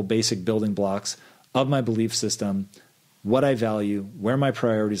very simple, basic building blocks of my belief system what I value, where my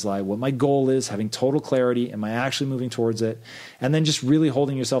priorities lie, what my goal is, having total clarity. Am I actually moving towards it? And then just really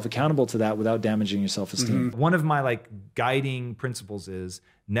holding yourself accountable to that without damaging your self-esteem. One of my guiding principles is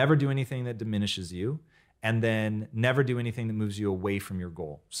never do anything that diminishes you, and then never do anything that moves you away from your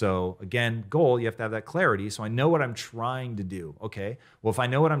goal. So again, goal, you have to have that clarity. So I know what I'm trying to do. Okay, well, if I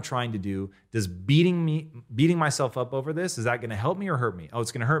know what I'm trying to do, does beating myself up over this, is that gonna help me or hurt me? Oh,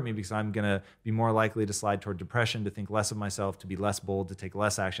 it's gonna hurt me because I'm gonna be more likely to slide toward depression, to think less of myself, to be less bold, to take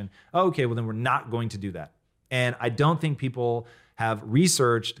less action. Oh, okay, well then we're not going to do that. And I don't think people have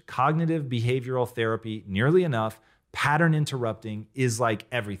researched cognitive behavioral therapy nearly enough. Pattern interrupting is like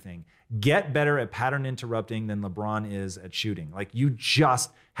everything. Get better at pattern interrupting than LeBron is at shooting. You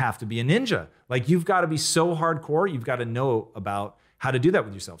just have to be a ninja. You've got to be so hardcore. You've got to know about how to do that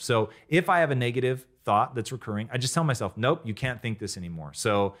with yourself. So if I have a negative thought that's recurring, I just tell myself, nope, you can't think this anymore.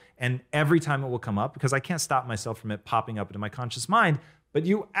 So, and every time it will come up, because I can't stop myself from it popping up into my conscious mind, but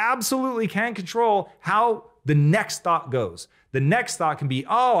you absolutely can control how the next thought goes. The next thought can be,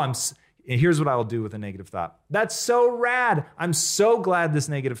 and here's what I'll do with a negative thought. That's so rad. I'm so glad this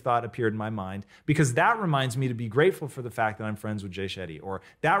negative thought appeared in my mind, because that reminds me to be grateful for the fact that I'm friends with Jay Shetty. Or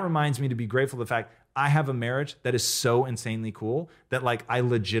that reminds me to be grateful for the fact I have a marriage that is so insanely cool that I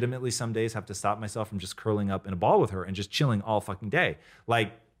legitimately some days have to stop myself from just curling up in a ball with her and just chilling all fucking day.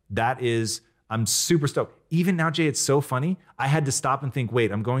 I'm super stoked. Even now, Jay, it's so funny. I had to stop and think,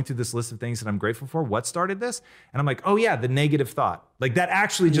 wait, I'm going through this list of things that I'm grateful for. What started this? And I'm like, oh yeah, the negative thought. That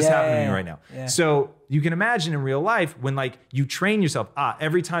actually just happened to me right now. Yeah. So you can imagine in real life when you train yourself,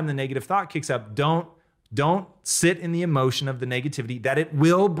 every time the negative thought kicks up, don't sit in the emotion of the negativity that it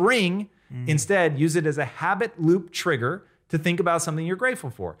will bring. Instead, use it as a habit loop trigger to think about something you're grateful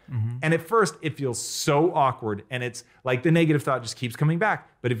for. And at first, it feels so awkward, and it's the negative thought just keeps coming back.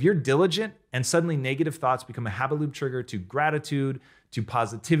 But if you're diligent and suddenly negative thoughts become a habit loop trigger to gratitude, to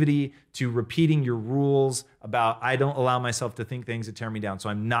positivity, to repeating your rules about, I don't allow myself to think things that tear me down, so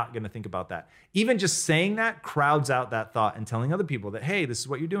I'm not gonna think about that. Even just saying that crowds out that thought and telling other people that, hey, this is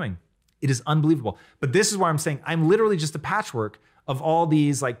what you're doing. It is unbelievable. But this is why I'm saying I'm literally just a patchwork of all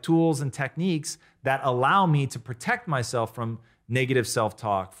these tools and techniques that allow me to protect myself from negative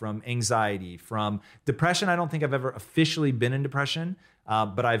self-talk, from anxiety, from depression. I don't think I've ever officially been in depression,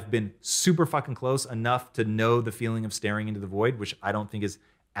 but I've been super fucking close enough to know the feeling of staring into the void, which I don't think is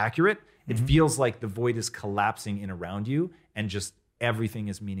accurate. It feels like the void is collapsing in around you and just everything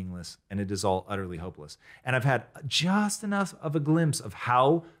is meaningless and it is all utterly hopeless. And I've had just enough of a glimpse of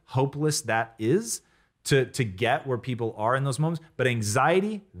how hopeless that is to get where people are in those moments. But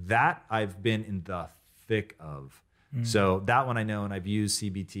anxiety, that I've been in the thick of. So that one I know, and I've used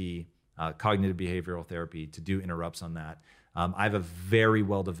CBT, cognitive behavioral therapy, to do interrupts on that. I have a very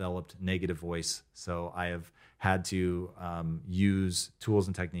well-developed negative voice, so I have had to use tools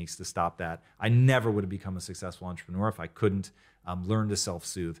and techniques to stop that. I never would have become a successful entrepreneur if I couldn't learn to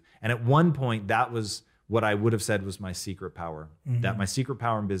self-soothe. And at one point, that was what I would have said was my secret power. That my secret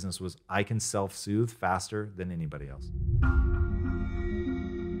power in business was I can self-soothe faster than anybody else.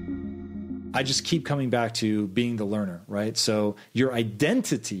 I just keep coming back to being the learner, right? So your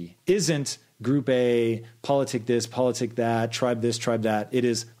identity isn't group A, politic this, politic that, tribe this, tribe that. It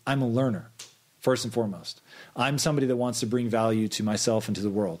is, I'm a learner, first and foremost. I'm somebody that wants to bring value to myself and to the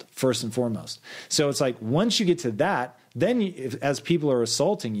world, first and foremost. So it's once you get to that, then as people are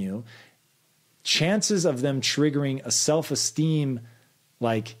assaulting you, chances of them triggering a self-esteem,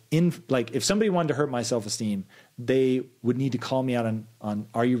 if somebody wanted to hurt my self-esteem, they would need to call me out on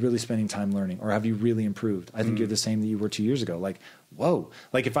are you really spending time learning, or have you really improved? I think you're the same that you were 2 years ago. Whoa.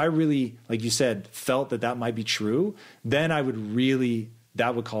 If I really, like you said, felt that might be true, then I would really,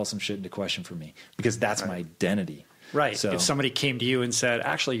 that would call some shit into question for me, because that's my identity. Right. So if somebody came to you and said,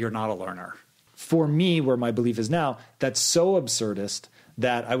 actually, you're not a learner. For me, where my belief is now, that's so absurdist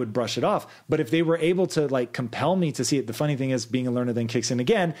that I would brush it off. But if they were able to compel me to see it, the funny thing is being a learner then kicks in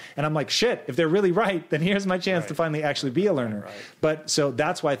again. And I'm like, shit, if they're really right, then here's my chance to finally actually be a learner. Right. But so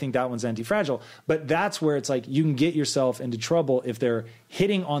that's why I think that one's anti-fragile. But that's where it's you can get yourself into trouble if they're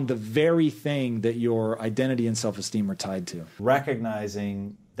hitting on the very thing that your identity and self-esteem are tied to.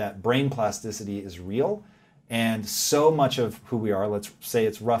 Recognizing that brain plasticity is real. And so much of who we are, let's say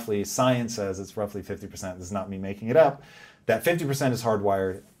it's roughly, science says it's roughly 50%, this is not me making it up, that 50% is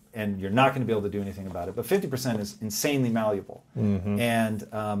hardwired and you're not going to be able to do anything about it. But 50% is insanely malleable. And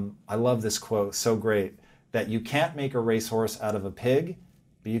I love this quote, so great, that you can't make a racehorse out of a pig,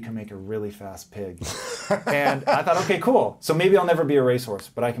 but you can make a really fast pig. And I thought, okay, cool. So maybe I'll never be a racehorse,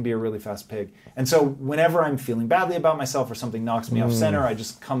 but I can be a really fast pig. And so whenever I'm feeling badly about myself or something knocks me off center, I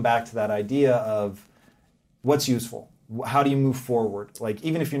just come back to that idea of what's useful. how do you move forward? Like,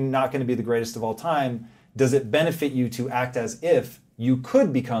 even if you're not going to be the greatest of all time, does it benefit you to act as if you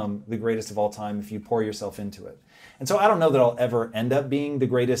could become the greatest of all time if you pour yourself into it? And so I don't know that I'll ever end up being the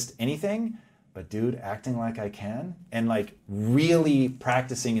greatest anything, but dude, acting like I can and like really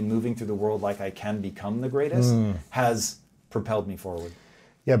practicing and moving through the world like I can become the greatest has propelled me forward.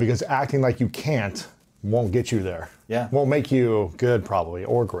 Yeah, because acting like you can't won't get you there. Yeah. Won't make you good probably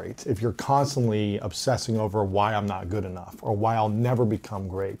or great if you're constantly obsessing over why I'm not good enough or why I'll never become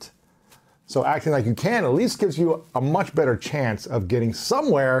great. So acting like you can at least gives you a much better chance of getting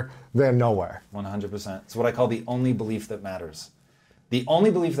somewhere than nowhere. 100%. It's what I call the only belief that matters. The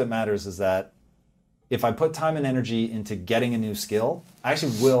only belief that matters is that if I put time and energy into getting a new skill, I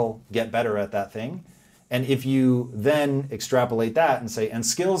actually will get better at that thing. And if you then extrapolate that and say, and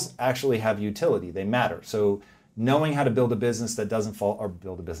skills actually have utility, they matter. So knowing how to build a business that doesn't fall, or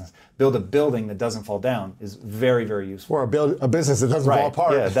build a building that doesn't fall down is very, very useful. Or a business that doesn't fall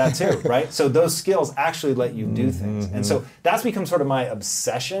apart. Yeah, that too, right? So those skills actually let you do things. And so that's become sort of my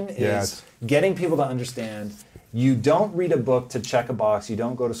obsession is getting people to understand you don't read a book to check a box, you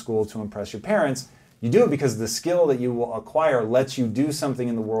don't go to school to impress your parents, you do it because the skill that you will acquire lets you do something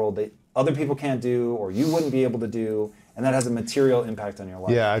in the world that other people can't do or you wouldn't be able to do, and that has a material impact on your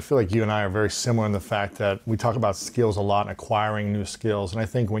life. Yeah, I feel like you and I are very similar in the fact that we talk about skills a lot and acquiring new skills. And I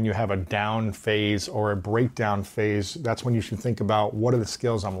think when you have a down phase or a breakdown phase, that's when you should think about what are the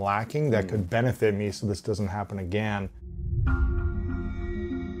skills I'm lacking that could benefit me so this doesn't happen again.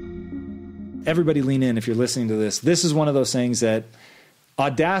 Everybody lean in if you're listening to this. This is one of those things that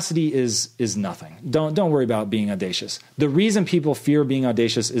audacity is nothing. Don't worry about being audacious. The reason people fear being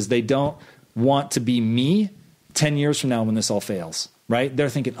audacious is they don't want to be me 10 years from now when this all fails, right? They're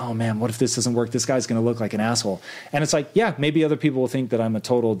thinking, oh man, what if this doesn't work? This guy's going to look like an asshole. And it's like, yeah, maybe other people will think that I'm a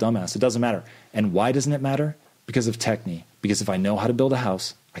total dumbass. It doesn't matter. And why doesn't it matter? Because of technique. Because if I know how to build a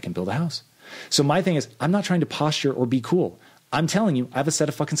house, I can build a house. So my thing is, I'm not trying to posture or be cool. I'm telling you, I have a set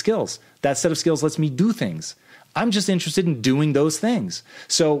of fucking skills. That set of skills lets me do things. I'm just interested in doing those things.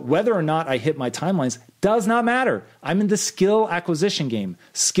 So whether or not I hit my timelines does not matter. I'm in the skill acquisition game.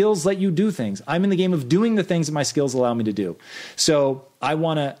 Skills let you do things. I'm in the game of doing the things that my skills allow me to do. So I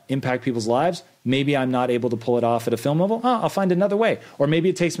want to impact people's lives. Maybe I'm not able to pull it off at a film level. I'll find another way. Or maybe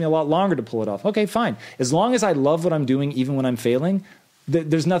it takes me a lot longer to pull it off. Okay, fine. As long as I love what I'm doing, even when I'm failing,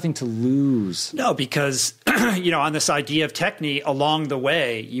 there's nothing to lose. No, because, on this idea of technique, along the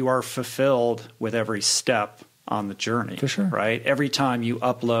way, you are fulfilled with every step on the journey. For sure. Right? Every time you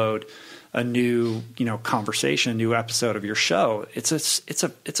upload a new, conversation, a new episode of your show, it's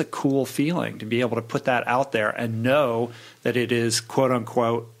a cool feeling to be able to put that out there and know that it is, quote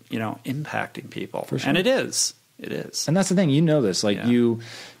unquote, impacting people. For sure. And it is. It is. And that's the thing, this,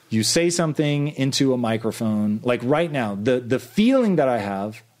 you say something into a microphone, like right now, the feeling that I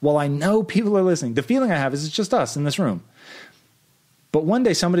have, well, I know people are listening. The feeling I have is it's just us in this room. But one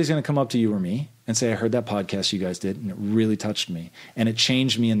day somebody's going to come up to you or me and say, I heard that podcast you guys did and it really touched me and it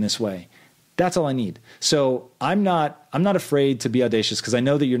changed me in this way. That's all I need. So I'm not afraid to be audacious because I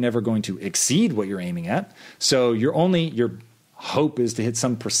know that you're never going to exceed what you're aiming at. So your hope is to hit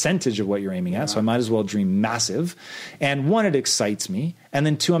some percentage of what you're aiming at. So I might as well dream massive. And one, it excites me. And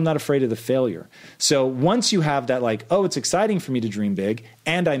then two, I'm not afraid of the failure. So once you have that, it's exciting for me to dream big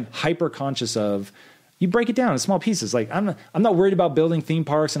and I'm hyper conscious of, you break it down in small pieces. Like I'm not worried about building theme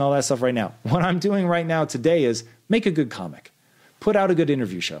parks and all that stuff right now. What I'm doing right now today is make a good comic, put out a good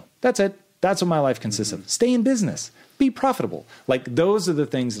interview show. That's it. That's what my life consists of. Stay in business, be profitable. Like those are the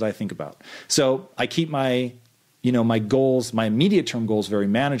things that I think about. So I keep my goals, my immediate term goals very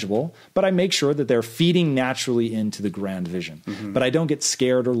manageable, but I make sure that they're feeding naturally into the grand vision. But I don't get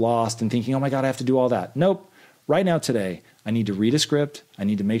scared or lost and thinking, oh my God, I have to do all that. Nope. Right now today, I need to read a script. I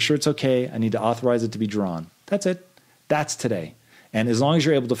need to make sure it's okay. I need to authorize it to be drawn. That's it. That's today. And as long as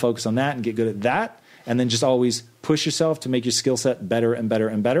you're able to focus on that and get good at that, and then just always push yourself to make your skill set better and better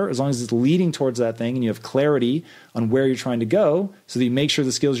and better, as long as it's leading towards that thing and you have clarity on where you're trying to go so that you make sure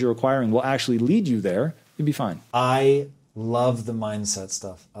the skills you're acquiring will actually lead you there, you'll be fine. I love the mindset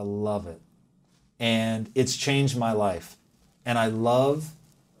stuff. I love it. And it's changed my life. And I love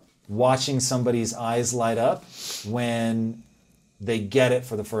watching somebody's eyes light up when they get it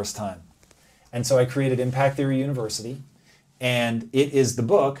for the first time. And so I created Impact Theory University, and it is the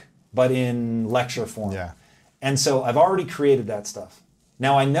book, but in lecture form. Yeah. And so I've already created that stuff.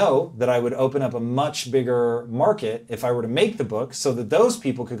 Now I know that I would open up a much bigger market if I were to make the book so that those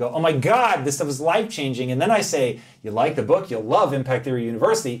people could go, oh my God, this stuff is life-changing. And then I say, you like the book, you'll love Impact Theory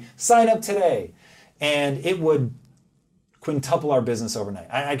University, sign up today. And it would quintuple our business overnight.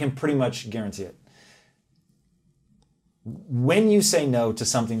 I can pretty much guarantee it. when you say no to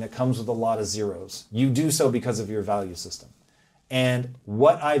something that comes with a lot of zeros, you do so because of your value system. And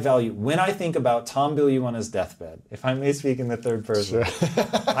what I value, when I think about Tom Bilyeu on his deathbed, if I may speak in the third person, sure.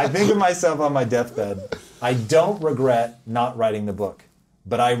 I think of myself on my deathbed. I don't regret not writing the book,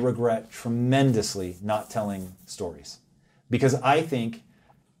 but I regret tremendously not telling stories. Because I think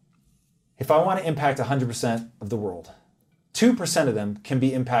if I want to impact 100% of the world, 2% of them can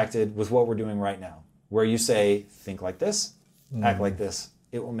be impacted with what we're doing right now, where you say, think like this, act like this,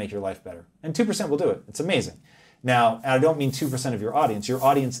 it will make your life better. And 2% will do it. It's amazing. Now, I don't mean 2% of your audience. Your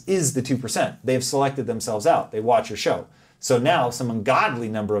audience is the 2%. They've selected themselves out. They watch your show. So now some ungodly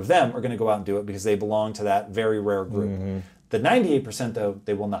number of them are going to go out and do it because they belong to that very rare group. The 98%, though,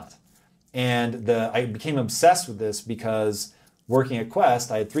 they will not. And I became obsessed with this because working at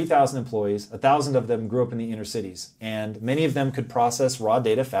Quest, I had 3,000 employees. 1,000 of them grew up in the inner cities. And many of them could process raw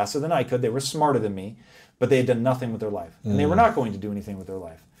data faster than I could. They were smarter than me, but they had done nothing with their life. And they were not going to do anything with their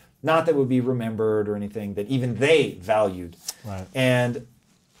life. Not that would be remembered or anything that even they valued. Right. And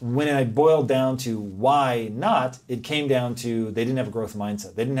when I boiled down to why not, it came down to they didn't have a growth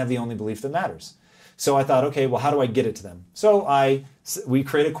mindset. They didn't have the only belief that matters. So I thought, okay, well, how do I get it to them? So we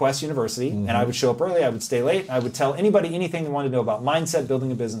created Quest University, and I would show up early, I would stay late, I would tell anybody anything they wanted to know about mindset,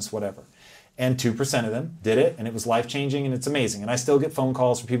 building a business, whatever. And 2% of them did it, and it was life-changing, and it's amazing. And I still get phone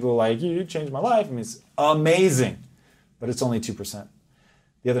calls from people who are like, you changed my life. I mean, it's amazing, but it's only 2%.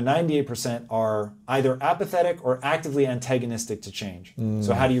 The other 98% are either apathetic or actively antagonistic to change.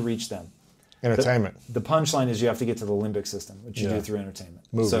 So how do you reach them? Entertainment. The punchline is you have to get to the limbic system, which you do through entertainment.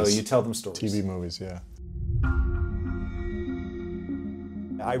 Movies. So you tell them stories. TV movies, yeah.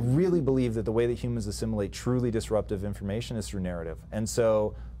 I really believe that the way that humans assimilate truly disruptive information is through narrative. And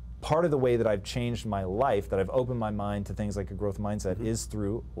so part of the way that I've changed my life, that I've opened my mind to things like a growth mindset, is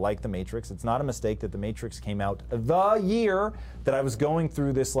through, like The Matrix. It's not a mistake that The Matrix came out the year that I was going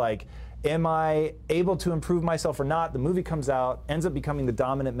through this, like, am I able to improve myself or not? The movie comes out, ends up becoming the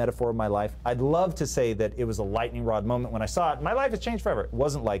dominant metaphor of my life. I'd love to say that it was a lightning rod moment when I saw it. My life has changed forever. It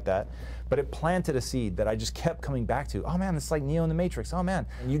wasn't like that. But it planted a seed that I just kept coming back to. Oh man, it's like Neo in the Matrix. Oh man.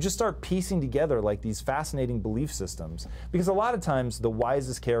 And you just start piecing together like these fascinating belief systems. Because a lot of times the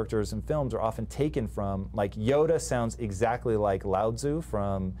wisest characters in films are often taken from, like Yoda sounds exactly like Lao Tzu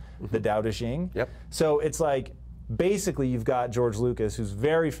from the Tao Te Ching. Yep. So it's like, basically you've got George Lucas, who's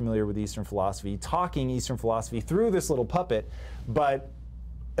very familiar with Eastern philosophy, talking Eastern philosophy through this little puppet, but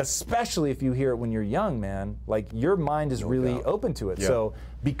especially if you hear it when you're young, man, like your mind is really open to it. Yeah. So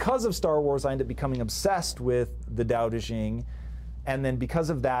because of Star Wars, I ended up becoming obsessed with the Tao Te Ching, and then because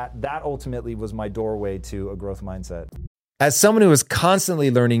of that, that ultimately was my doorway to a growth mindset. As someone who is constantly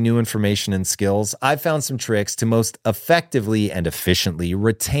learning new information and skills, I've found some tricks to most effectively and efficiently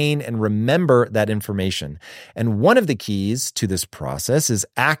retain and remember that information. And one of the keys to this process is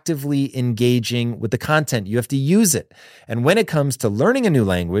actively engaging with the content. You have to use it. And when it comes to learning a new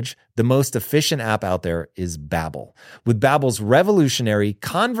language, the most efficient app out there is Babbel. With Babbel's revolutionary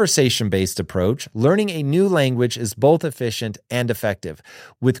conversation-based approach, learning a new language is both efficient and effective.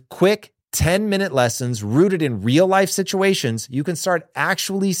 With quick, 10-minute lessons rooted in real-life situations, you can start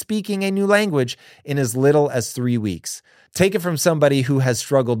actually speaking a new language in as little as 3 weeks. Take it from somebody who has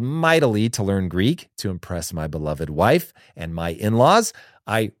struggled mightily to learn Greek to impress my beloved wife and my in-laws.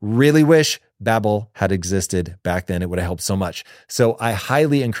 I really wish Babbel had existed back then. It would have helped so much. So I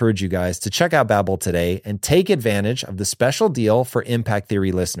highly encourage you guys to check out Babbel today and take advantage of the special deal for Impact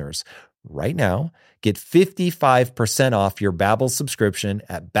Theory listeners. Right now, get 55% off your Babbel subscription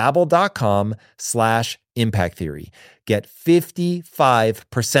at babbel.com/Impact Theory. Get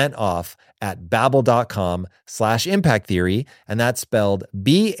 55% off at babbel.com/Impact Theory, and that's spelled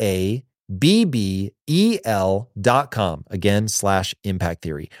BABBEL.com. Again, /Impact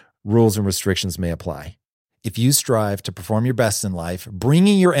Theory. Rules and restrictions may apply. If you strive to perform your best in life,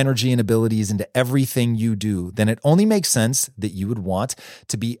 bringing your energy and abilities into everything you do, then it only makes sense that you would want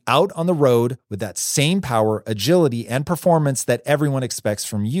to be out on the road with that same power, agility, and performance that everyone expects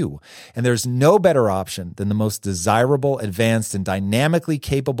from you. And there's no better option than the most desirable, advanced, and dynamically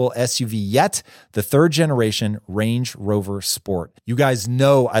capable SUV yet, the third generation Range Rover Sport. You guys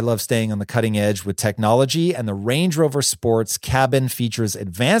know I love staying on the cutting edge with technology, and the Range Rover Sport's cabin features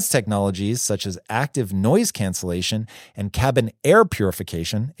advanced technologies such as active noise noise cancellation, and cabin air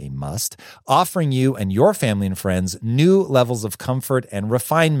purification, a must, offering you and your family and friends new levels of comfort and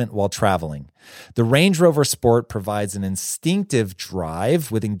refinement while traveling. The Range Rover Sport provides an instinctive drive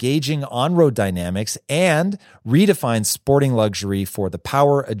with engaging on-road dynamics and redefines sporting luxury for the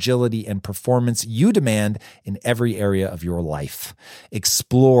power, agility, and performance you demand in every area of your life.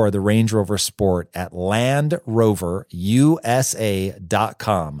 Explore the Range Rover Sport at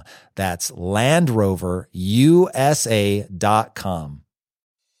LandRoverUSA.com. That's LandRoverUSA.com.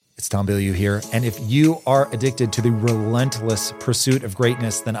 It's Tom Bilyeu here, and if you are addicted to the relentless pursuit of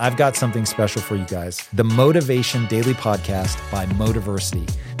greatness, then I've got something special for you guys. The Motivation Daily Podcast by Motiversity.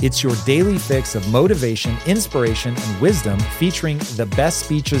 It's your daily fix of motivation, inspiration, and wisdom featuring the best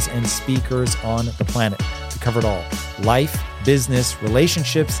speeches and speakers on the planet. We cover it all. Life, business,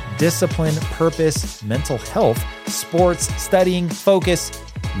 relationships, discipline, purpose, mental health, sports, studying, focus,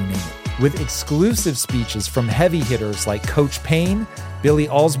 you name it. With exclusive speeches from heavy hitters like Coach Payne, Billy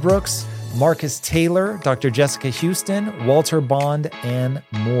Alsbrooks, Marcus Taylor, Dr. Jessica Houston, Walter Bond, and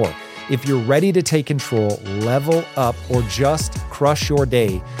more. If you're ready to take control, level up, or just crush your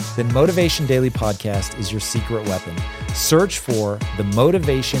day, then Motivation Daily Podcast is your secret weapon. Search for the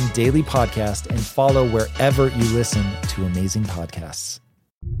Motivation Daily Podcast and follow wherever you listen to amazing podcasts.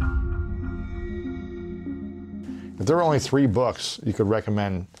 If there are only 3 books you could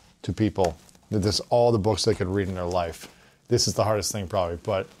recommend to people, that this is all the books they could read in their life, this is the hardest thing probably.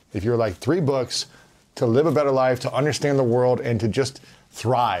 But if you're like 3 books to live a better life, to understand the world, and to just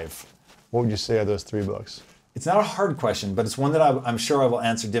thrive, what would you say are those 3 books? It's not a hard question, but it's one that I'm sure I will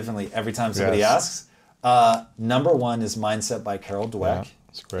answer differently every time somebody asks. Number 1 is Mindset by Carol Dweck. Yeah,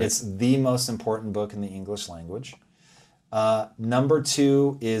 that's great. It's the most important book in the English language. Number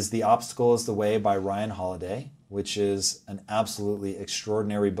 2 is The Obstacle is the Way by Ryan Holiday, which is an absolutely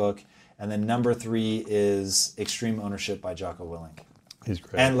extraordinary book. And then number 3 is Extreme Ownership by Jocko Willink. He's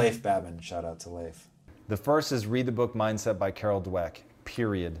great. And Leif Babin. Shout out to Leif. The first is read the book Mindset by Carol Dweck,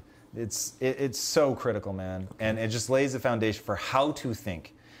 period. It's so critical, man. And it just lays the foundation for how to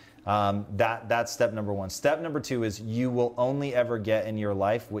think. That's step number 1. Step number 2 is you will only ever get in your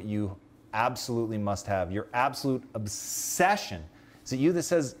life what you absolutely must have. Your absolute obsession. Is it you that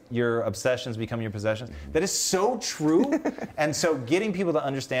says your obsessions become your possessions? That is so true. And so getting people to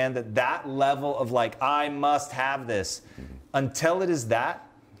understand that level of like, I must have this, until it is that,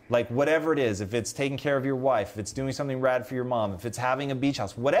 like whatever it is, if it's taking care of your wife, if it's doing something rad for your mom, if it's having a beach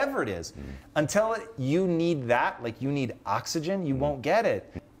house, whatever it is, until you need that, like you need oxygen, you won't get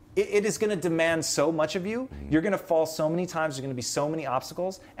it. It is going to demand so much of you. You're going to fall so many times. There's going to be so many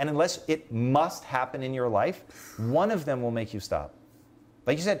obstacles. And unless it must happen in your life, one of them will make you stop.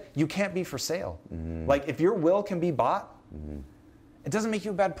 Like you said, you can't be for sale. Like if your will can be bought, it doesn't make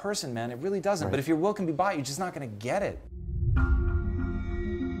you a bad person, man. It really doesn't. Right. But if your will can be bought, you're just not going to get it.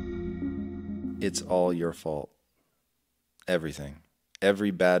 It's all your fault. Everything.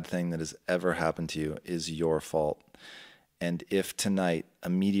 Every bad thing that has ever happened to you is your fault. And if tonight a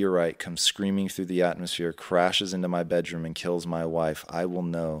meteorite comes screaming through the atmosphere, crashes into my bedroom and kills my wife, I will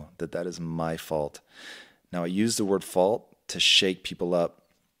know that that is my fault. Now, I use the word fault to shake people up.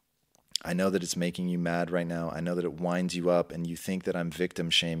 I know that it's making you mad right now. I know that it winds you up and you think that I'm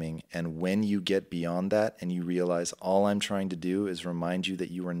victim shaming. And when you get beyond that and you realize all I'm trying to do is remind you that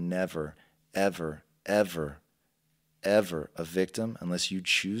you are never, ever, ever, ever a victim unless you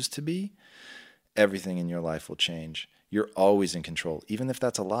choose to be, everything in your life will change. You're always in control, even if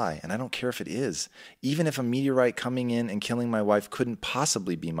that's a lie. And I don't care if it is. Even if a meteorite coming in and killing my wife couldn't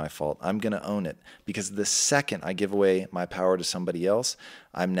possibly be my fault, I'm going to own it. Because the second I give away my power to somebody else,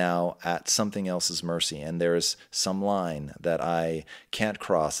 I'm now at something else's mercy. And there is some line that I can't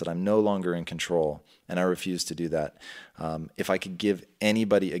cross, that I'm no longer in control. And I refuse to do that. If I could give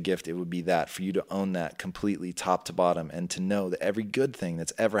anybody a gift, it would be that, for you to own that completely top to bottom and to know that every good thing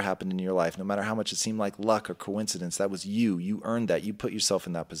that's ever happened in your life, no matter how much it seemed like luck or coincidence, that was you. You earned that. You put yourself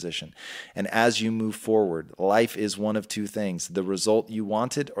in that position. And as you move forward, life is one of 2 things, the result you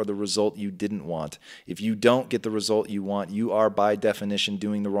wanted or the result you didn't want. If you don't get the result you want, you are by definition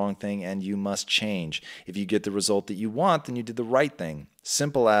doing the wrong thing and you must change. If you get the result that you want, then you did the right thing.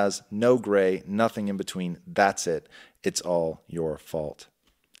 Simple as, no gray, nothing in between. That's it. It's all your fault.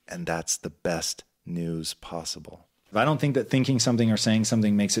 And that's the best news possible. I don't think that thinking something or saying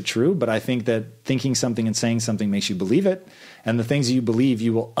something makes it true, but I think that thinking something and saying something makes you believe it. And the things you believe,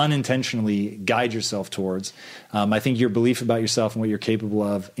 you will unintentionally guide yourself towards. I think your belief about yourself and what you're capable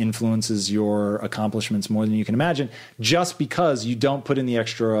of influences your accomplishments more than you can imagine, just because you don't put in the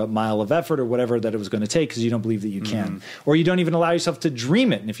extra mile of effort or whatever that it was going to take because you don't believe that you can. Or you don't even allow yourself to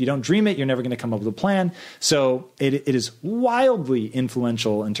dream it. And if you don't dream it, you're never going to come up with a plan. So it is wildly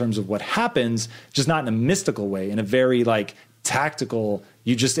influential in terms of what happens, just not in a mystical way, in a very like tactical,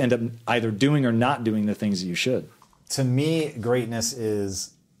 you just end up either doing or not doing the things that you should. To me, greatness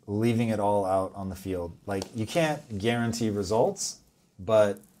is leaving it all out on the field. Like, you can't guarantee results,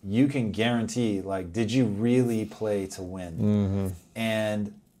 but you can guarantee, like, did you really play to win?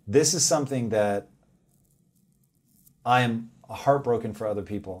 And this is something that I am heartbroken for other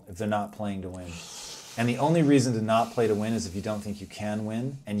people if they're not playing to win. And the only reason to not play to win is if you don't think you can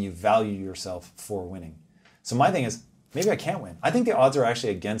win and you value yourself for winning. So my thing is, maybe I can't win. I think the odds are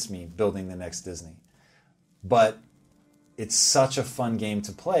actually against me building the next Disney. But it's such a fun game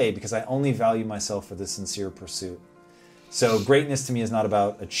to play because I only value myself for the sincere pursuit. So greatness to me is not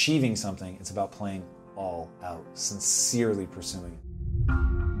about achieving something, it's about playing all out, sincerely pursuing it.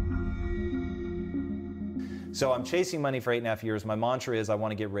 So I'm chasing money for 8.5 years. My mantra is I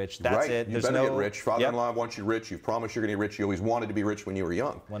want to get rich. That's it. You better get rich. Father-in-law wants you rich. You've promised you're going to get rich. You always wanted to be rich when you were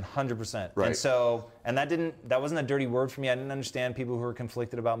young. 100%. Right. And that wasn't a dirty word for me. I didn't understand people who were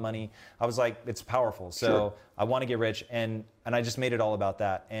conflicted about money. I was like, it's powerful. So Sure. I want to get rich. And I just made it all about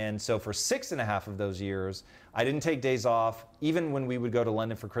that. And so for 6.5 of those years, I didn't take days off. Even when we would go to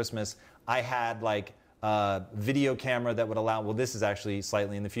London for Christmas, I had like a video camera that would allow, well, this is actually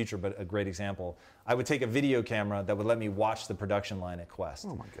slightly in the future, but a great example. I would take a video camera that would let me watch the production line at Quest.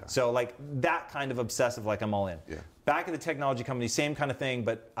 Oh my God. So like that kind of obsessive, like I'm all in. Yeah. Back at the technology company, same kind of thing,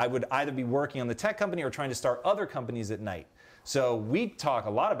 but I would either be working on the tech company or trying to start other companies at night. So we talk a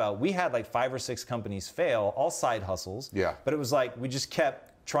lot about, we had like 5 or 6 companies fail, all side hustles. Yeah. But it was like, we just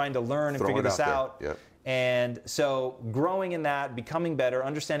kept trying to learn and Throwing figure it this out out. there. Yep. And so growing in that, becoming better,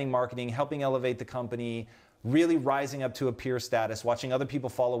 understanding marketing, helping elevate the company, really rising up to a peer status, watching other people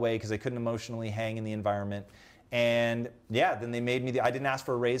fall away because they couldn't emotionally hang in the environment. And yeah, then they made me, I didn't ask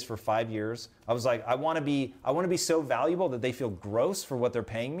for a raise for 5 years. I was like, I want to be so valuable that they feel gross for what they're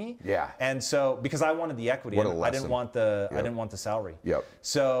paying me. Yeah. And so, because I wanted the equity, What a I didn't lesson. I didn't want the salary. Yep.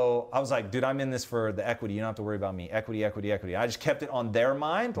 So I was like, dude, I'm in this for the equity. You don't have to worry about me. Equity, equity, equity. I just kept it on their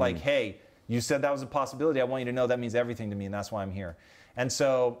mind. Like, hey, you said that was a possibility. I want you to know that means everything to me, and that's why I'm here. And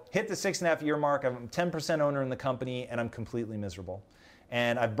so hit the 6.5 year mark. I'm 10% owner in the company, and I'm completely miserable.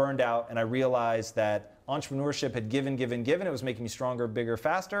 And I've burned out, and I realized that entrepreneurship had given. It was making me stronger, bigger,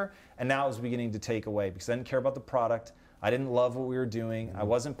 faster, and now it was beginning to take away because I didn't care about the product. I didn't love what we were doing. I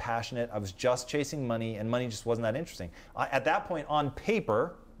wasn't passionate. I was just chasing money, and money just wasn't that interesting. At that point, on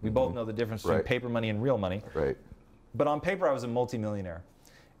paper, we both know the difference between paper money and real money. Right. But on paper, I was a multimillionaire.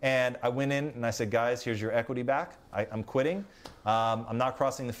 And I went in and I said, guys, here's your equity back. I'm quitting. I'm not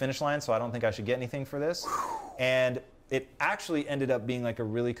crossing the finish line, so I don't think I should get anything for this. And it actually ended up being like a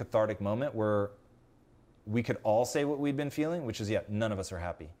really cathartic moment where we could all say what we'd been feeling, which is, yeah, none of us are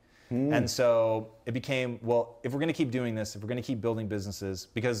happy. And so it became, well, if we're going to keep doing this, if we're going to keep building businesses,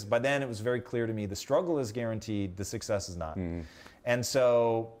 because by then it was very clear to me the struggle is guaranteed, the success is not. And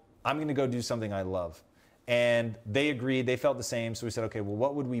so I'm going to go do something I love. And they agreed, they felt the same. So we said, okay, well,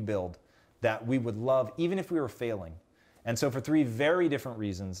 what would we build that we would love even if we were failing? And so for 3 very different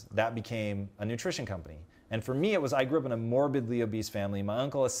reasons, that became a nutrition company. And for me, it was, I grew up in a morbidly obese family. My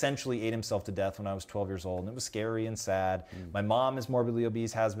uncle essentially ate himself to death when I was 12 years old, and it was scary and sad. My mom is morbidly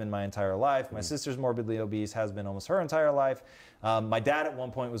obese, has been my entire life. My sister's morbidly obese, has been almost her entire life. My dad at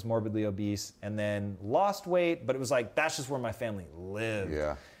one point was morbidly obese and then lost weight, but it was like, that's just where my family lived.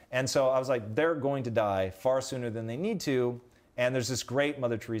 Yeah. And so I was like, they're going to die far sooner than they need to. And there's this great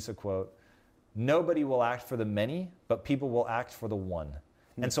Mother Teresa quote, nobody will act for the many, but people will act for the one.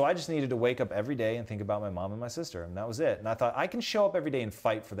 And so I just needed to wake up every day and think about my mom and my sister, and that was it. And I thought, I can show up every day and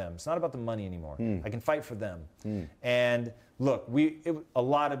fight for them. It's not about the money anymore. I can fight for them. And look, a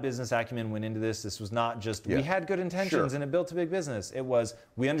lot of business acumen went into this. This was not just, we had good intentions and it built a big business. It was,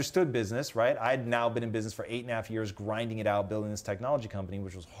 we understood business, right? I'd now been in business for 8.5 years, grinding it out, building this technology company,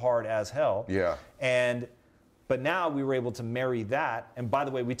 which was hard as hell. Yeah. But now we were able to marry that. And by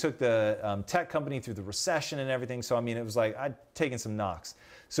the way, we took the tech company through the recession and everything. So, I mean, it was like I'd taken some knocks.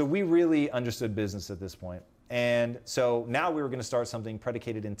 So we really understood business at this point. And so now we were going to start something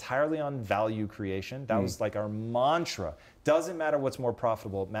predicated entirely on value creation. That was like our mantra. Doesn't matter what's more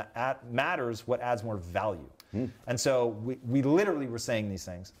profitable. It matters what adds more value. And so we literally were saying these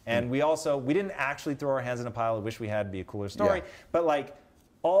things. And we didn't actually throw our hands in a pile. I wish we had, be a cooler story. Yeah. But like,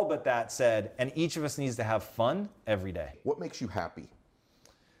 all but that said, and each of us needs to have fun every day. What makes you happy?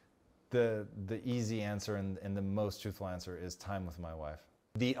 The easy answer and the most truthful answer is time with my wife.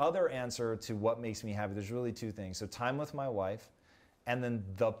 The other answer to what makes me happy, there's really two things. So time with my wife, and then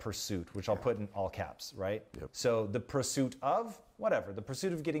the pursuit, which I'll put in all caps, right? Yep. So the pursuit of whatever, the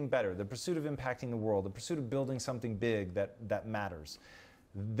pursuit of getting better, the pursuit of impacting the world, the pursuit of building something big that matters.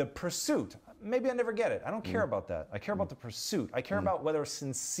 The pursuit, maybe I never get it. I don't care about that. I care about the pursuit. I care about whether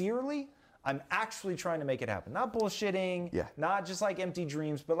sincerely I'm actually trying to make it happen. Not bullshitting, not just like empty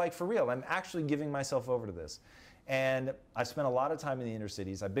dreams, but like for real. I'm actually giving myself over to this. And I spent a lot of time in the inner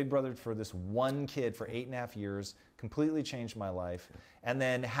cities. I big brothered for this one kid for 8.5 years, completely changed my life. And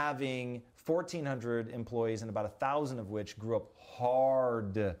then having 1,400 employees and about 1,000 of which grew up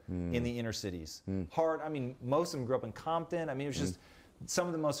hard in the inner cities. Hard, I mean, most of them grew up in Compton. I mean, it was just some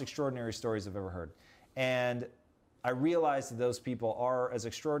of the most extraordinary stories I've ever heard. And I realized that those people are as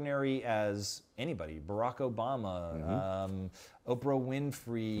extraordinary as anybody. Barack Obama, Oprah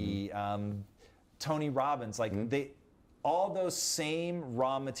Winfrey, Tony Robbins, like all those same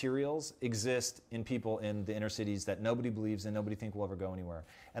raw materials exist in people in the inner cities that nobody believes in, nobody think will ever go anywhere.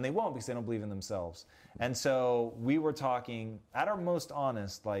 And they won't because they don't believe in themselves. And so we were talking at our most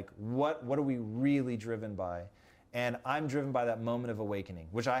honest, like what are we really driven by? And I'm driven by that moment of awakening,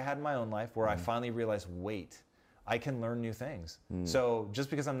 which I had in my own life where I finally realized, wait, I can learn new things. So just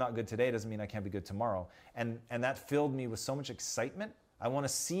because I'm not good today doesn't mean I can't be good tomorrow. And that filled me with so much excitement. I want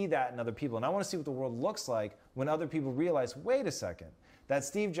to see that in other people. And I want to see what the world looks like when other people realize, wait a second, that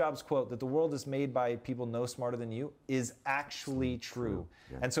Steve Jobs quote that the world is made by people no smarter than you is actually true.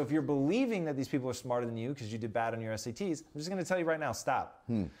 Yeah. And so if you're believing that these people are smarter than you because you did bad on your SATs, I'm just going to tell you right now, stop.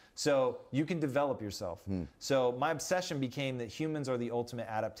 So you can develop yourself. So my obsession became that humans are the ultimate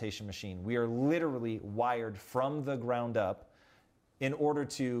adaptation machine. We are literally wired from the ground up in order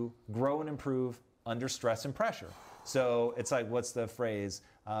to grow and improve under stress and pressure. So it's like, what's the phrase?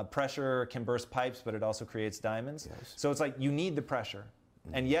 Pressure can burst pipes, but it also creates diamonds. Yes. So it's like you need the pressure.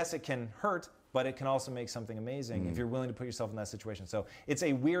 And yes, it can hurt, but it can also make something amazing if you're willing to put yourself in that situation. So it's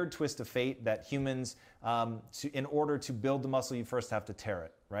a weird twist of fate that humans, in order to build the muscle, you first have to tear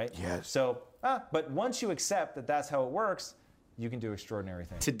it, right? Yes. So, but once you accept that that's how it works, you can do extraordinary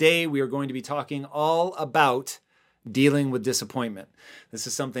things. Today, we are going to be talking all about dealing with disappointment. This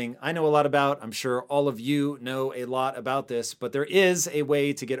is something I know a lot about. I'm sure all of you know a lot about this, but there is a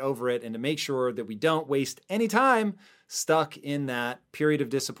way to get over it and to make sure that we don't waste any time stuck in that period of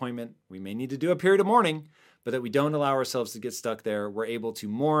disappointment. We may need to do a period of mourning, but that we don't allow ourselves to get stuck there. We're able to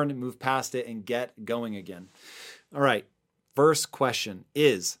mourn, move past it, and get going again. All right, first question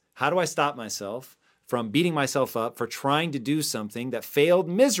is, how do I stop myself from beating myself up for trying to do something that failed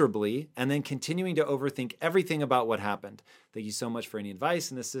miserably and then continuing to overthink everything about what happened? Thank you so much for any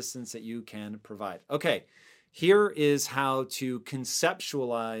advice and assistance that you can provide. Okay, here is how to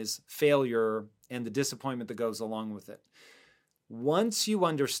conceptualize failure and the disappointment that goes along with it. Once you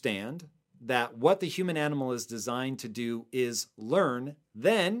understand that what the human animal is designed to do is learn,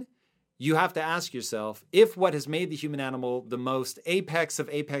 then you have to ask yourself if what has made the human animal the most apex of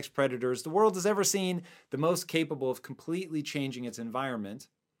apex predators the world has ever seen, the most capable of completely changing its environment,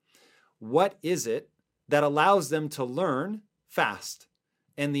 what is it that allows them to learn fast?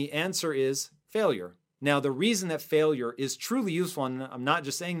 And the answer is failure. Now, the reason that failure is truly useful, and I'm not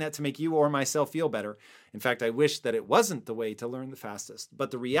just saying that to make you or myself feel better. In fact, I wish that it wasn't the way to learn the fastest.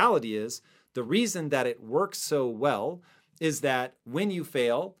 But the reality is, the reason that it works so well is that when you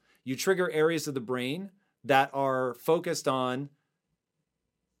fail, you trigger areas of the brain that are focused on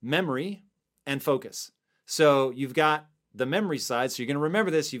memory and focus. So you've got the memory side, so you're going to remember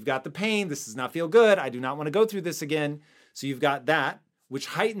this. You've got the pain. This does not feel good. I do not want to go through this again. So you've got that, which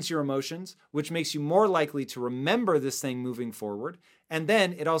heightens your emotions, which makes you more likely to remember this thing moving forward. And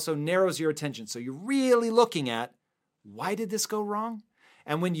then it also narrows your attention. So you're really looking at, why did this go wrong?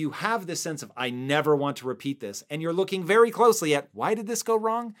 And when you have this sense of, I never want to repeat this, and you're looking very closely at, why did this go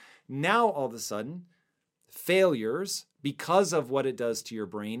wrong? Now, all of a sudden, failures, because of what it does to your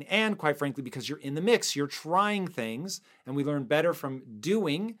brain, and quite frankly, because you're in the mix, you're trying things, and we learn better from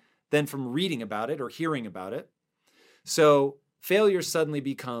doing than from reading about it or hearing about it. So failures suddenly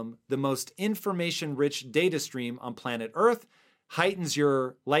become the most information-rich data stream on planet Earth, heightens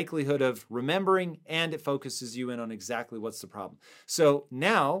your likelihood of remembering, and it focuses you in on exactly what's the problem. So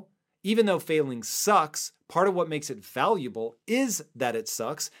now, even though failing sucks, part of what makes it valuable is that it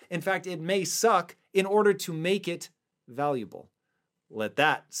sucks. In fact, it may suck in order to make it valuable. Let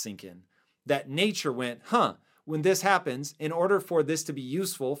that sink in. that nature went, when this happens, in order for this to be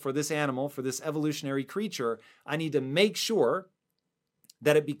useful for this animal, for this evolutionary creature, I need to make sure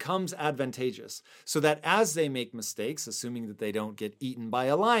that it becomes advantageous so that as they make mistakes, assuming that they don't get eaten by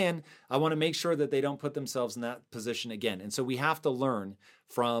a lion, I want to make sure that they don't put themselves in that position again. And so we have to learn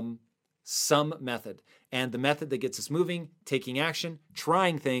from some method. And the method that gets us moving, taking action,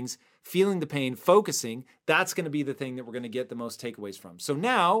 trying things, feeling the pain, focusing, that's going to be the thing that we're going to get the most takeaways from. So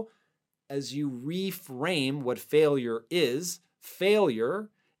now, as you reframe what failure is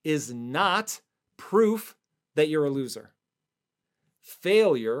not proof that you're a loser.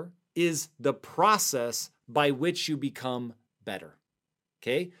 Failure is the process by which you become better.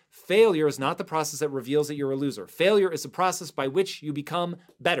 Okay? Failure is not the process that reveals that you're a loser. Failure is the process by which you become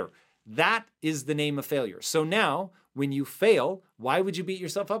better. That is the name of failure. So now, when you fail, why would you beat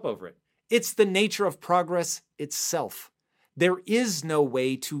yourself up over it? It's the nature of progress itself. There is no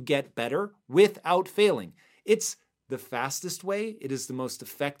way to get better without failing. It's the fastest way. It is the most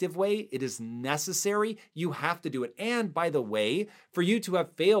effective way. It is necessary. You have to do it. And by the way, for you to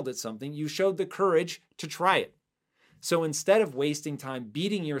have failed at something, you showed the courage to try it. So instead of wasting time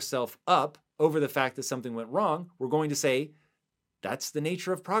beating yourself up over the fact that something went wrong, we're going to say, that's the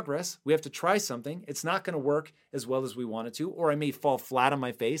nature of progress. We have to try something. It's not going to work as well as we want it to, or I may fall flat on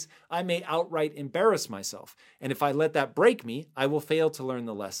my face. I may outright embarrass myself. And if I let that break me, I will fail to learn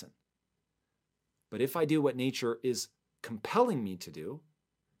the lesson. But if I do what nature is compelling me to do,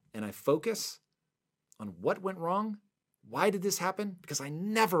 and I focus on what went wrong, why did this happen? Because I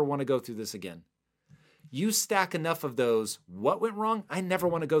never want to go through this again. You stack enough of those, what went wrong? I never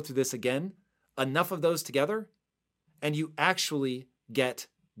want to go through this again. Enough of those together, and you actually get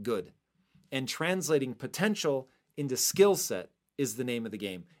good. And translating potential into skill set is the name of the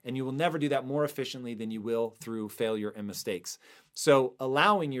game. And you will never do that more efficiently than you will through failure and mistakes. So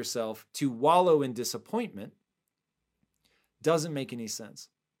allowing yourself to wallow in disappointment doesn't make any sense.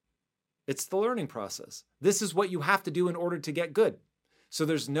 It's the learning process. This is what you have to do in order to get good. So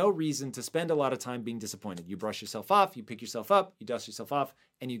there's no reason to spend a lot of time being disappointed. You brush yourself off, you pick yourself up, you dust yourself off,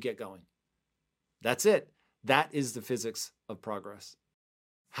 and you get going. That's it. That is the physics of progress.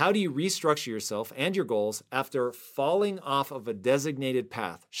 How do you restructure yourself and your goals after falling off of a designated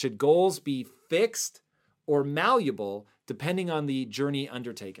path? Should goals be fixed or malleable depending on the journey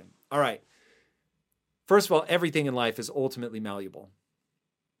undertaken? All right. First of all, everything in life is ultimately malleable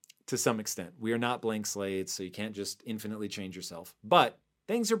to some extent. We are not blank slates, so you can't just infinitely change yourself. But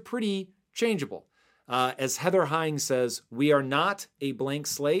things are pretty changeable. As Heather Hines says, we are not a blank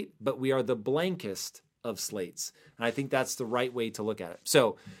slate, but we are the blankest of slates. And I think that's the right way to look at it.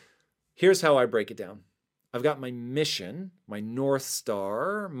 So here's how I break it down. I've got my mission, my North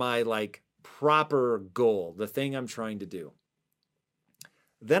Star, my proper goal, the thing I'm trying to do.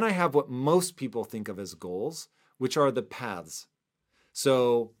 Then I have what most people think of as goals, which are the paths.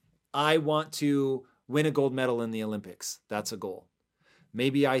 So I want to win a gold medal in the Olympics. That's a goal.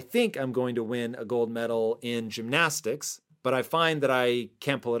 Maybe I think I'm going to win a gold medal in gymnastics, but I find that I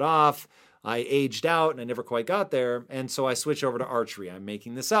can't pull it off. I aged out and I never quite got there. And so I switch over to archery. I'm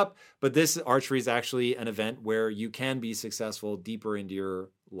making this up, but this archery is actually an event where you can be successful deeper into your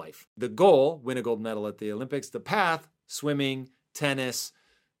life. The goal, win a gold medal at the Olympics. The path, swimming, tennis,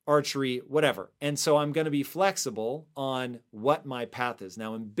 archery, whatever. And so I'm going to be flexible on what my path is.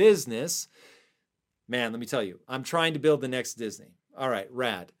 Now in business, man, let me tell you, I'm trying to build the next Disney. All right,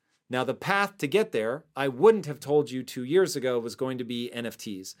 rad. Now, the path to get there, I wouldn't have told you 2 years ago was going to be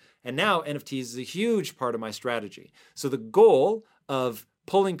NFTs. And now NFTs is a huge part of my strategy. So the goal of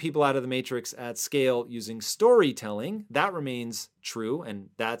pulling people out of the matrix at scale using storytelling, that remains true. And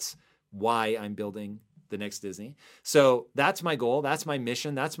that's why I'm building the next Disney. So that's my goal. That's my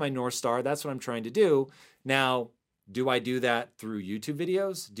mission. That's my North Star. That's what I'm trying to do. Now, do I do that through YouTube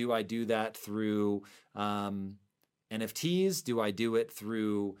videos? Do I do that through NFTs? Do I do it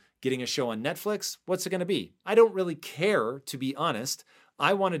through getting a show on Netflix? What's it going to be? I don't really care, to be honest.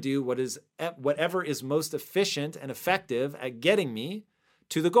 I want to do whatever is most efficient and effective at getting me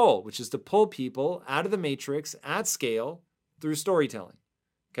to the goal, which is to pull people out of the matrix at scale through storytelling.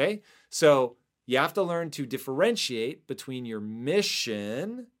 Okay? So you have to learn to differentiate between your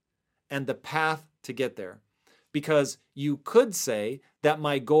mission and the path to get there. Because you could say that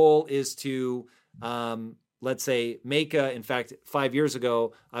my goal is to let's say in fact, 5 years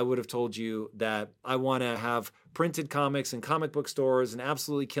ago, I would have told you that I want to have printed comics in comic book stores and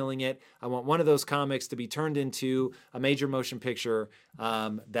absolutely killing it. I want one of those comics to be turned into a major motion picture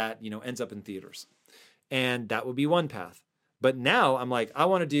that, ends up in theaters. And that would be one path. But now I'm like, I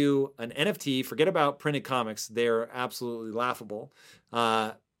want to do an NFT, forget about printed comics. They're absolutely laughable.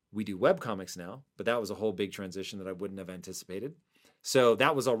 we do webcomics now, but that was a whole big transition that I wouldn't have anticipated. So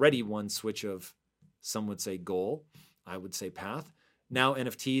that was already one switch of, some would say goal, I would say path. Now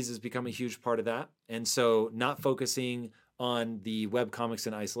NFTs has become a huge part of that. And so not focusing on the webcomics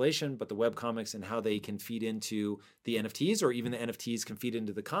in isolation, but the webcomics and how they can feed into the NFTs, or even the NFTs can feed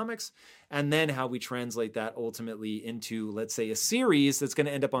into the comics, and then how we translate that ultimately into, let's say, a series that's going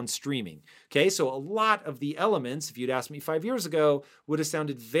to end up on streaming. Okay, so a lot of the elements, if you'd asked me 5 years ago, would have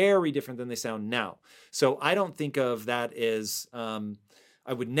sounded very different than they sound now. So I don't think of that as,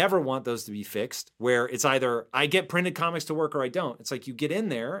 I would never want those to be fixed, where it's either I get printed comics to work or I don't. It's like you get in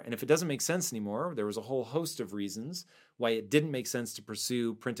there, and if it doesn't make sense anymore, there was a whole host of reasons why it didn't make sense to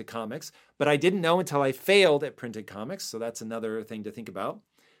pursue printed comics, but I didn't know until I failed at printed comics. So that's another thing to think about,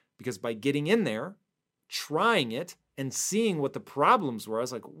 because by getting in there, trying it, and seeing what the problems were, I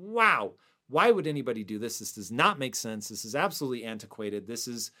was like, wow, why would anybody do this? This does not make sense. This is absolutely antiquated. This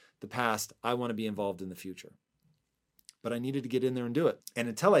is the past. I want to be involved in the future. But I needed to get in there and do it. And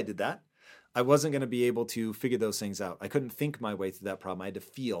until I did that, I wasn't going to be able to figure those things out. I couldn't think my way through that problem. I had to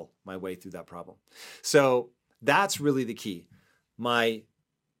feel my way through that problem. So that's really the key. My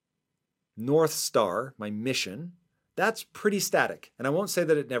North Star, my mission, that's pretty static. And I won't say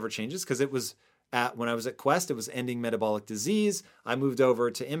that it never changes, because it was when I was at Quest, it was ending metabolic disease. I moved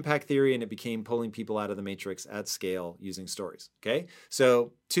over to impact theory, and it became pulling people out of the matrix at scale using stories. Okay.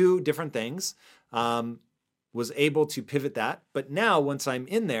 So 2 different things. Was able to pivot that. But now once I'm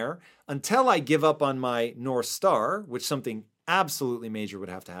in there, until I give up on my North Star, which something absolutely major would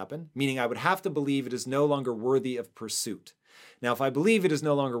have to happen, meaning I would have to believe it is no longer worthy of pursuit. Now, if I believe it is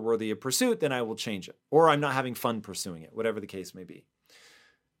no longer worthy of pursuit, then I will change it, or I'm not having fun pursuing it, whatever the case may be.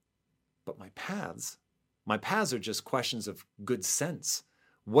 But my paths are just questions of good sense.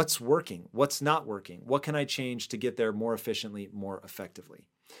 What's working? What's not working? What can I change to get there more efficiently, more effectively?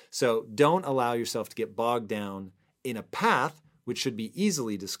 So don't allow yourself to get bogged down in a path which should be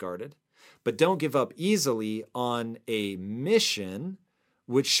easily discarded, but don't give up easily on a mission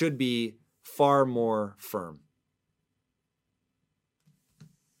which should be far more firm.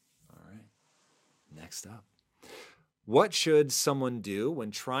 All right, next up. What should someone do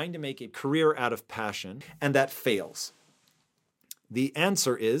when trying to make a career out of passion and that fails? The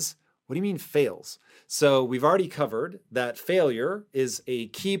answer is, what do you mean fails? So we've already covered that failure is a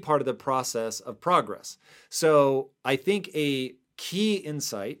key part of the process of progress. So I think a key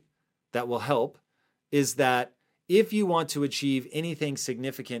insight that will help is that if you want to achieve anything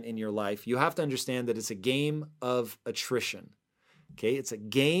significant in your life, you have to understand that it's a game of attrition. Okay, it's a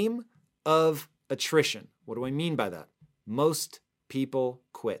game of attrition. What do I mean by that? Most people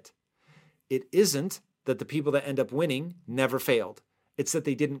quit. It isn't that the people that end up winning never failed. It's that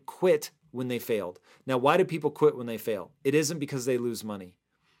they didn't quit when they failed. Now, why do people quit when they fail? It isn't because they lose money.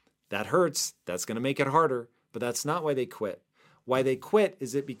 That hurts. That's going to make it harder, but that's not why they quit. Why they quit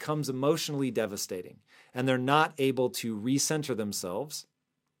is it becomes emotionally devastating, and they're not able to recenter themselves,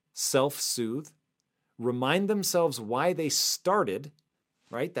 self-soothe, remind themselves why they started,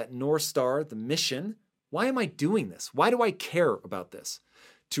 right? That North Star, the mission. Why am I doing this? Why do I care about this?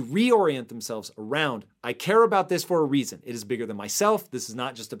 To reorient themselves around, I care about this for a reason. It is bigger than myself. This is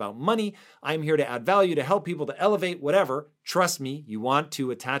not just about money. I'm here to add value, to help people, to elevate, whatever. Trust me, you want to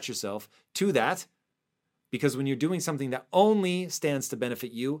attach yourself to that, because when you're doing something that only stands to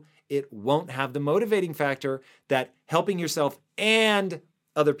benefit you, it won't have the motivating factor that helping yourself and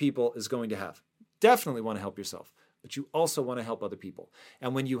other people is going to have. Definitely want to help yourself, but you also want to help other people.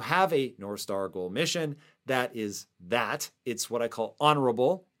 And when you have a North Star goal mission, it's what I call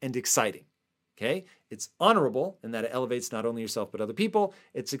honorable and exciting. Okay? It's honorable in that it elevates not only yourself, but other people.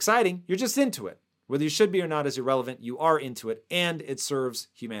 It's exciting. You're just into it. Whether you should be or not is irrelevant. You are into it, and it serves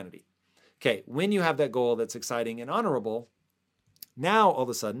humanity. Okay, when you have that goal that's exciting and honorable, now all of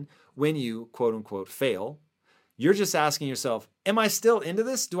a sudden, when you quote unquote fail, you're just asking yourself, am I still into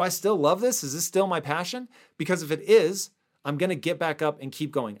this? Do I still love this? Is this still my passion? Because if it is, I'm going to get back up and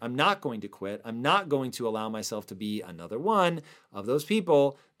keep going. I'm not going to quit. I'm not going to allow myself to be another one of those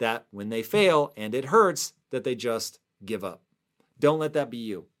people that when they fail and it hurts, that they just give up. Don't let that be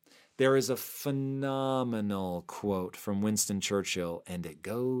you. There is a phenomenal quote from Winston Churchill, and it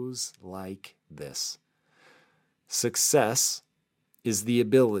goes like this. Success is the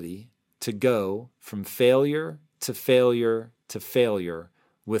ability to go from failure to failure to failure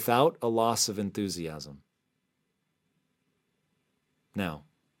without a loss of enthusiasm. Now,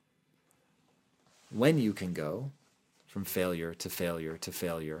 when you can go from failure to failure to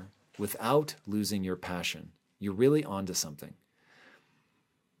failure without losing your passion, you're really onto something.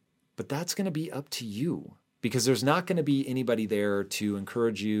 But that's going to be up to you. because there's not going to be anybody there to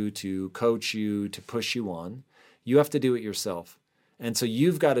encourage you, to coach you, to push you on. You have to do it yourself. And so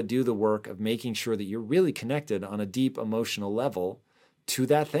you've got to do the work of making sure that you're really connected on a deep emotional level to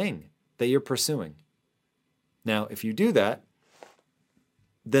that thing that you're pursuing. Now, if you do that,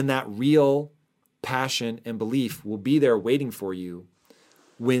 then that real passion and belief will be there waiting for you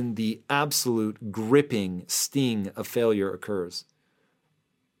when the absolute gripping sting of failure occurs.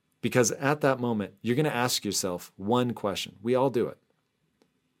 Because at that moment, you're going to ask yourself one question. We all do it.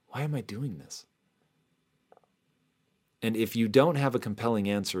 Why am I doing this? And if you don't have a compelling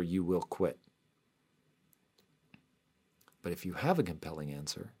answer, you will quit. But if you have a compelling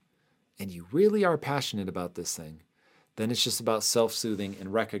answer, and you really are passionate about this thing, then it's just about self-soothing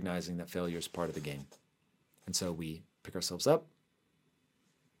and recognizing that failure is part of the game. And so we pick ourselves up,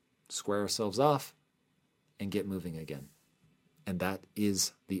 square ourselves off, and get moving again. And that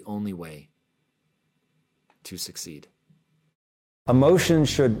is the only way to succeed. Emotions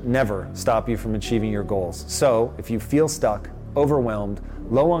should never stop you from achieving your goals. So if you feel stuck, overwhelmed,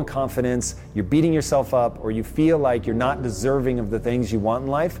 low on confidence, you're beating yourself up, or you feel like you're not deserving of the things you want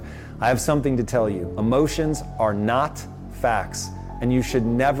in life, I have something to tell you. Emotions are not facts, and you should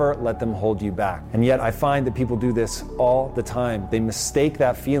never let them hold you back. And yet I find that people do this all the time. They mistake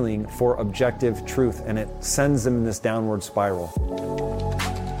that feeling for objective truth, and it sends them in this downward spiral.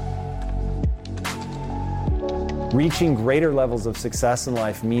 Reaching greater levels of success in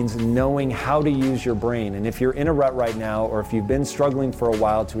life means knowing how to use your brain. And if you're in a rut right now, or if you've been struggling for a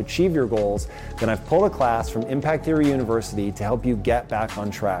while to achieve your goals, then I've pulled a class from Impact Theory University to help you get back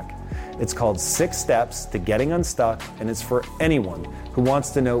on track. It's called 6 Steps to Getting Unstuck, and it's for anyone who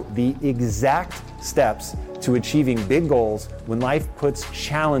wants to know the exact steps to achieving big goals when life puts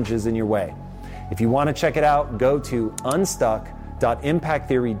challenges in your way. If you want to check it out, go to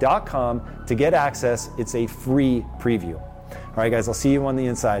unstuck.impacttheory.com to get access. It's a free preview. All right, guys, I'll see you on the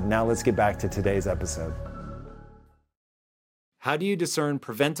inside. Now let's get back to today's episode. How do you discern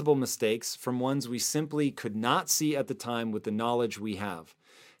preventable mistakes from ones we simply could not see at the time with the knowledge we have?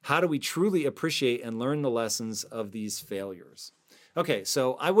 How do we truly appreciate and learn the lessons of these failures? Okay,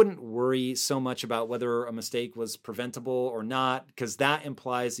 so I wouldn't worry so much about whether a mistake was preventable or not, because that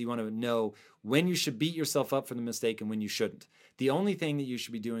implies you want to know when you should beat yourself up for the mistake and when you shouldn't. The only thing that you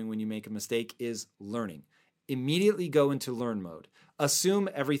should be doing when you make a mistake is learning. Immediately go into learn mode. Assume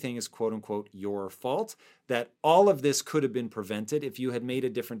everything is quote unquote your fault, that all of this could have been prevented if you had made a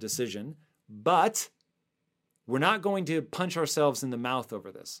different decision, but we're not going to punch ourselves in the mouth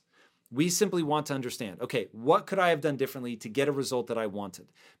over this. We simply want to understand, okay, what could I have done differently to get a result that I wanted?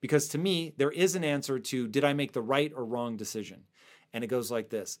 Because to me, there is an answer to, did I make the right or wrong decision? And it goes like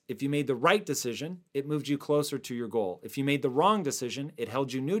this. If you made the right decision, it moved you closer to your goal. If you made the wrong decision, it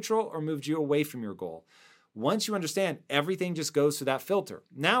held you neutral or moved you away from your goal. Once you understand, everything just goes through that filter.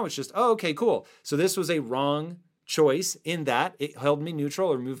 Now it's just, oh, okay, cool. So this was a wrong choice in that it held me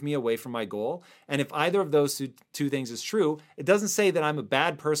neutral or moved me away from my goal. And if either of those two things is true, it doesn't say that I'm a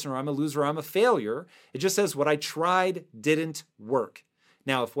bad person or I'm a loser or I'm a failure. It just says what I tried didn't work.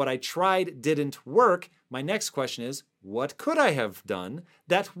 Now, if what I tried didn't work, my next question is, what could I have done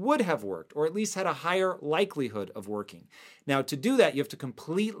that would have worked, or at least had a higher likelihood of working? Now, to do that, you have to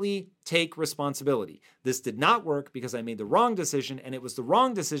completely take responsibility. This did not work because I made the wrong decision, and it was the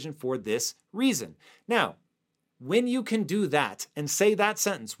wrong decision for this reason. Now, when you can do that and say that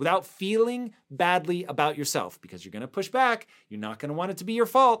sentence without feeling badly about yourself, because you're going to push back, you're not going to want it to be your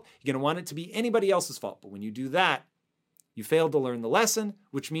fault, you're going to want it to be anybody else's fault. But when you do that, you failed to learn the lesson,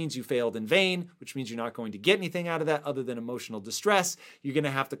 which means you failed in vain, which means you're not going to get anything out of that other than emotional distress. You're going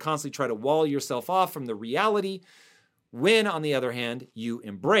to have to constantly try to wall yourself off from the reality. When, on the other hand, you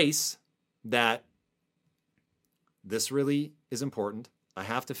embrace that this really is important, I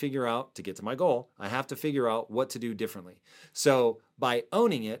have to figure out, to get to my goal, I have to figure out what to do differently. So by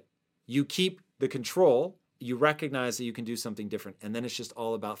owning it, you keep the control, you recognize that you can do something different, and then it's just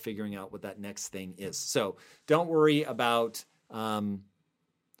all about figuring out what that next thing is. So don't worry about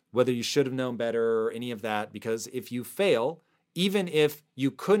whether you should have known better or any of that, because if you fail, even if you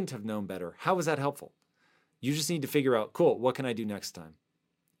couldn't have known better, how is that helpful? You just need to figure out, cool, what can I do next time?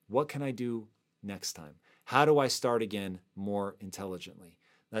 What can I do next time? How do I start again more intelligently?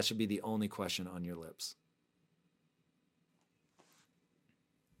 That should be the only question on your lips.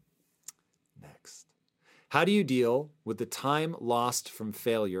 Next. How do you deal with the time lost from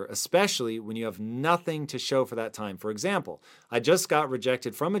failure, especially when you have nothing to show for that time? For example, I just got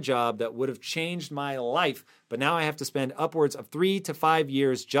rejected from a job that would have changed my life, but now I have to spend upwards of 3 to 5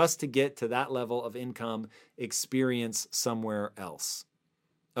 years just to get to that level of income experience somewhere else.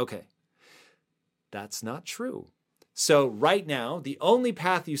 Okay. That's not true. So right now, the only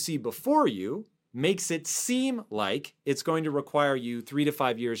path you see before you makes it seem like it's going to require you 3 to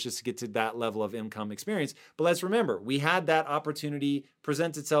 5 years just to get to that level of income experience. But let's remember, we had that opportunity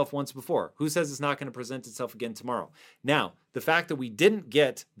present itself once before. Who says it's not going to present itself again tomorrow? Now, the fact that we didn't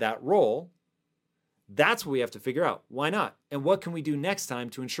get that role, that's what we have to figure out. Why not? And what can we do next time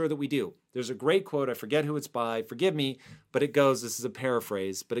to ensure that we do? There's a great quote. I forget who it's by. Forgive me, but it goes, this is a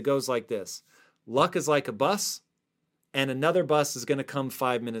paraphrase, but it goes like this. Luck is like a bus, and another bus is going to come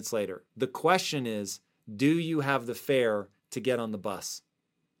 5 minutes later. The question is, do you have the fare to get on the bus?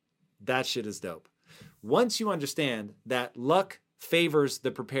 That shit is dope. Once you understand that luck favors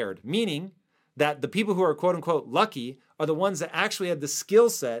the prepared, meaning that the people who are quote unquote lucky are the ones that actually had the skill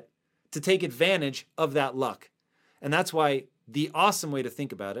set to take advantage of that luck. And that's why the awesome way to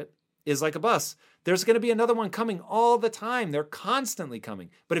think about it is like a bus. There's going to be another one coming all the time. They're constantly coming.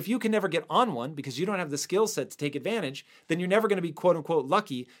 But if you can never get on one because you don't have the skill set to take advantage, then you're never going to be quote unquote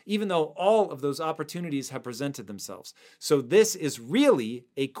lucky, even though all of those opportunities have presented themselves. So this is really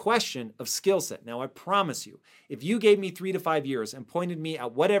a question of skill set. Now, I promise you, if you gave me 3 to 5 years and pointed me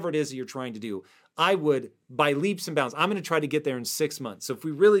at whatever it is that you're trying to do, I would, by leaps and bounds, I'm going to try to get there in 6 months. So if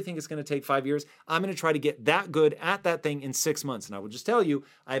we really think it's going to take 5 years, I'm going to try to get that good at that thing in 6 months. And I will just tell you,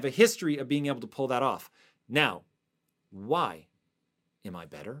 I have a history of being able to pull that off. Now, why? Am I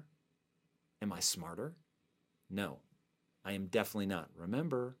better? Am I smarter? No, I am definitely not.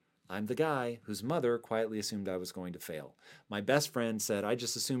 Remember, I'm the guy whose mother quietly assumed I was going to fail. My best friend said, I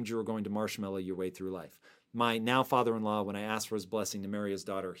just assumed you were going to marshmallow your way through life. My now father-in-law, when I asked for his blessing to marry his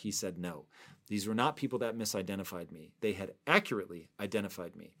daughter, he said no. These were not people that misidentified me. They had accurately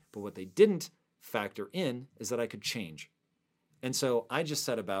identified me. But what they didn't factor in is that I could change. And so I just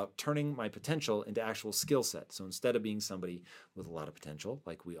set about turning my potential into actual skill set. So instead of being somebody with a lot of potential,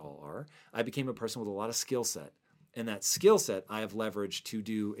 like we all are, I became a person with a lot of skill set. And that skill set I have leveraged to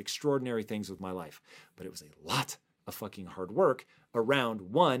do extraordinary things with my life. But it was a lot of fucking hard work around,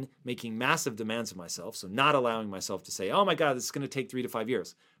 one, making massive demands of myself, so not allowing myself to say, oh my God, this is going to take 3 to 5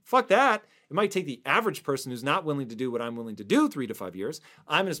 years. Fuck that. It might take the average person who's not willing to do what I'm willing to do 3 to 5 years.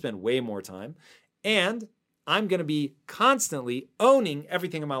 I'm going to spend way more time. And I'm going to be constantly owning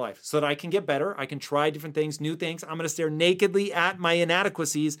everything in my life so that I can get better. I can try different things, new things. I'm going to stare nakedly at my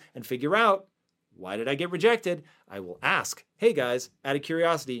inadequacies and figure out, why did I get rejected? I will ask, hey guys, out of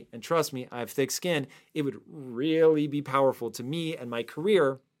curiosity, and trust me, I have thick skin. It would really be powerful to me and my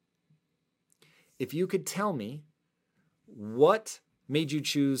career if you could tell me what made you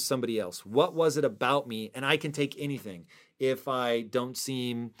choose somebody else. What was it about me? And I can take anything. If I don't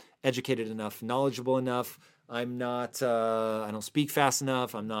seem educated enough, knowledgeable enough, I don't speak fast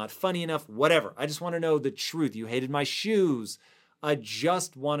enough, I'm not funny enough, whatever. I just want to know the truth. You hated my shoes. I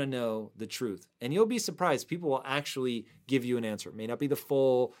just want to know the truth. And you'll be surprised. People will actually give you an answer. It may not be the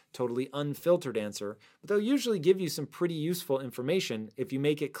full, totally unfiltered answer, but they'll usually give you some pretty useful information if you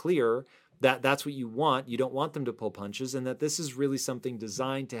make it clear that that's what you want. You don't want them to pull punches, and that this is really something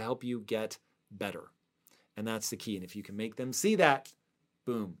designed to help you get better. And that's the key. And if you can make them see that,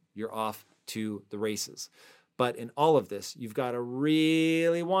 boom, you're off to the races. But in all of this, you've got to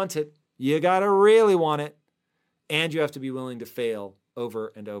really want it. You got to really want it. And you have to be willing to fail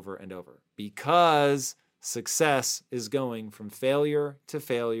over and over and over, because success is going from failure to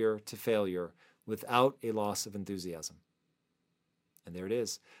failure to failure without a loss of enthusiasm. And there it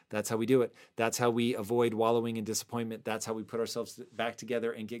is. That's how we do it. That's how we avoid wallowing in disappointment. That's how we put ourselves back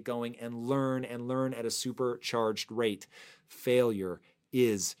together and get going and learn at a supercharged rate. Failure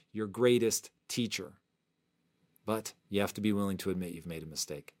is your greatest teacher. But you have to be willing to admit you've made a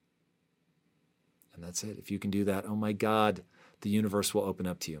mistake. And that's it. If you can do that, oh my God, the universe will open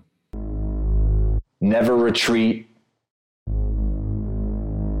up to you. Never retreat.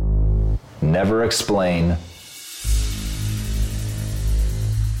 Never explain.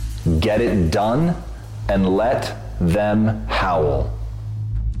 Get it done and let them howl.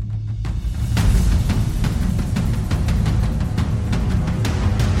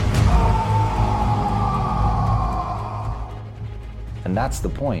 And that's the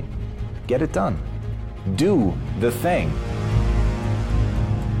point. Get it done. Do the thing.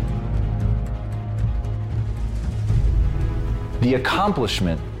 The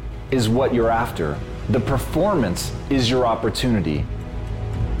accomplishment is what you're after. The performance is your opportunity.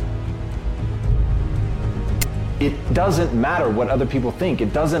 It doesn't matter what other people think.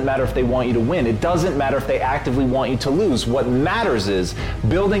 It doesn't matter if they want you to win. It doesn't matter if they actively want you to lose. What matters is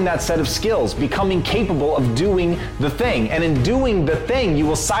building that set of skills, becoming capable of doing the thing. And in doing the thing, you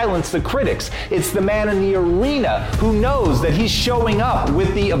will silence the critics. It's the man in the arena who knows that he's showing up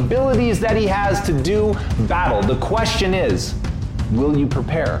with the abilities that he has to do battle. The question is, will you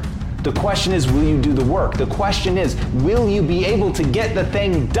prepare? The question is, will you do the work? The question is, will you be able to get the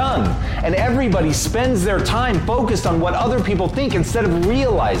thing done? And everybody spends their time focused on what other people think instead of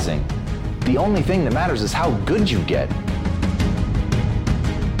realizing the only thing that matters is how good you get.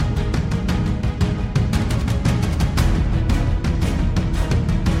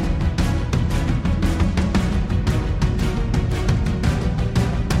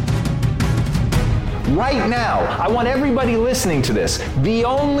 Right now, I want everybody listening to this. The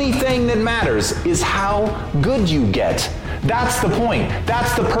only thing that matters is how good you get. That's the point.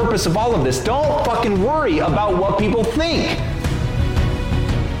 That's the purpose of all of this. Don't fucking worry about what people think.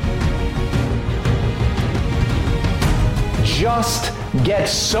 Just get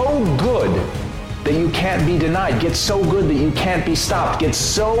so good that you can't be denied. Get so good that you can't be stopped. Get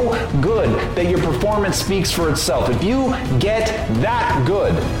so good that your performance speaks for itself. If you get that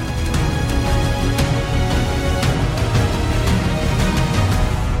good,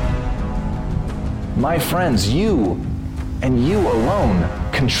 my friends, you and you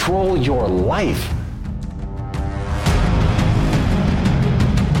alone control your life.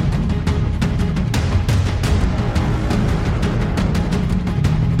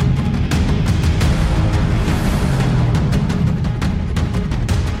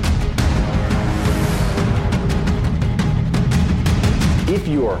 If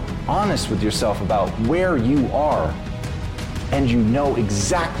you're honest with yourself about where you are, and you know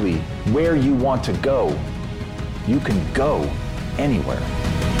exactly where you want to go, you can go anywhere.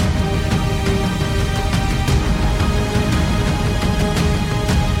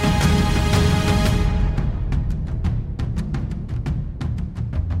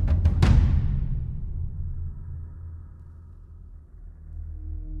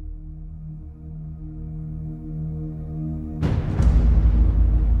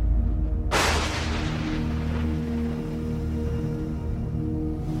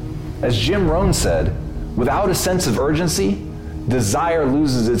 As Jim Rohn said, without a sense of urgency, desire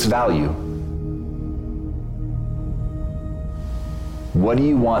loses its value. What do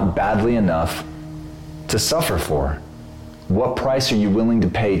you want badly enough to suffer for? What price are you willing to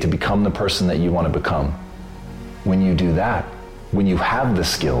pay to become the person that you want to become? When you do that, when you have the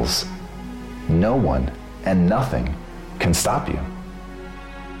skills, no one and nothing can stop you.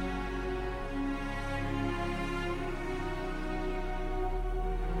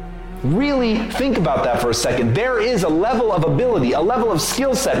 Really think about that for a second. There is a level of ability, a level of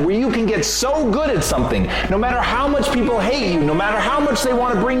skill set where you can get so good at something, no matter how much people hate you, no matter how much they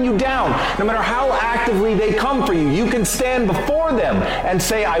want to bring you down, no matter how actively they come for you, you can stand before them and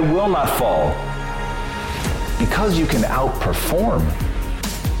say, I will not fall. Because you can outperform.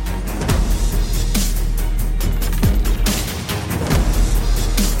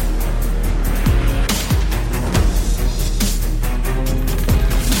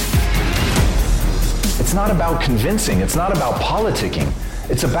 It's not about convincing. It's not about politicking.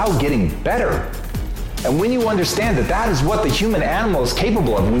 It's about getting better. And when you understand that that is what the human animal is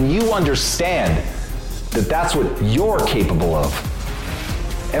capable of, when you understand that that's what you're capable of,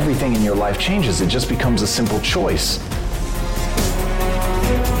 everything in your life changes. It just becomes a simple choice.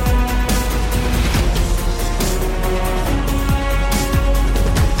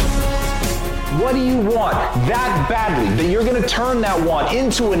 What do you want that badly that you're going to turn that want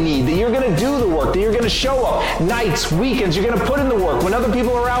into a need, that you're going to do the work, that you're going to show up nights, weekends, you're going to put in the work when other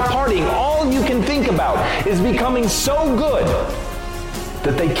people are out partying? All you can think about is becoming so good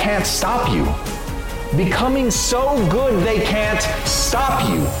that they can't stop you. Becoming so good they can't stop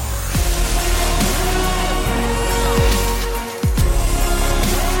you.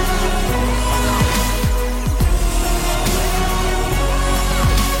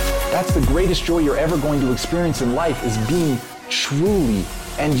 That's the greatest joy you're ever going to experience in life, is being truly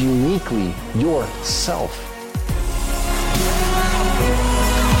and uniquely yourself.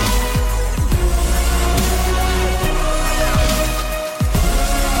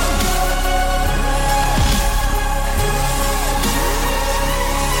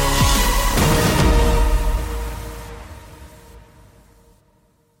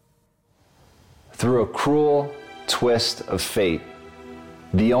 Through a cruel twist of fate,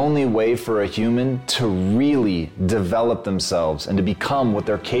 the only way for a human to really develop themselves and to become what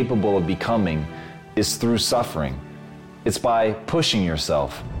they're capable of becoming is through suffering. It's by pushing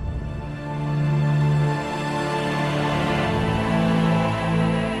yourself.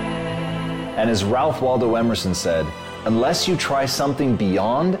 And as Ralph Waldo Emerson said, unless you try something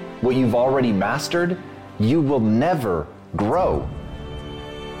beyond what you've already mastered, you will never grow.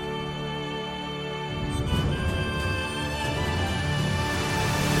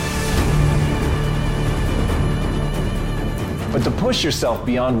 But to push yourself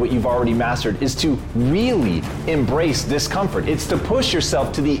beyond what you've already mastered is to really embrace discomfort. It's to push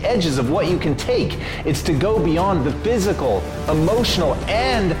yourself to the edges of what you can take. It's to go beyond the physical, emotional,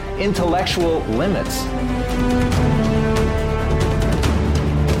 and intellectual limits.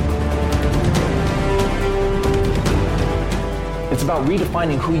 It's about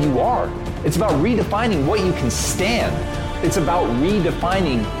redefining who you are. It's about redefining what you can stand. It's about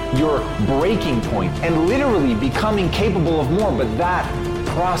redefining your breaking point and literally becoming capable of more. But that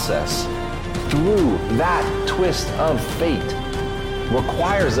process, through that twist of fate,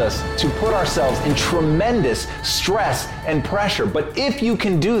 requires us to put ourselves in tremendous stress and pressure. But if you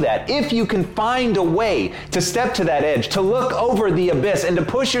can do that, if you can find a way to step to that edge, to look over the abyss and to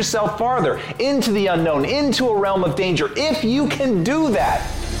push yourself farther into the unknown, into a realm of danger, if you can do that,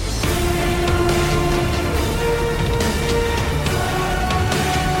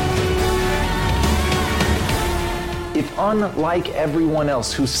 if unlike everyone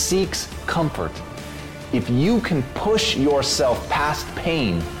else who seeks comfort, if you can push yourself past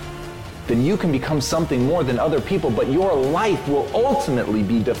pain, then you can become something more than other people, but your life will ultimately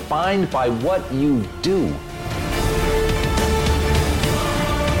be defined by what you do.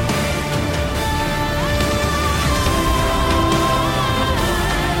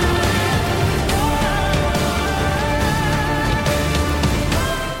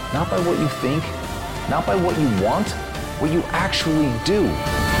 Not by what you think, not by what you want, what you actually do.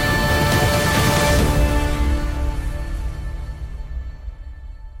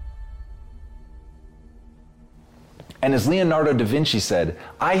 And as Leonardo da Vinci said,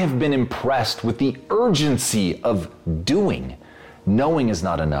 I have been impressed with the urgency of doing. Knowing is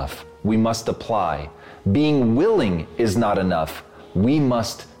not enough. We must apply. Being willing is not enough. We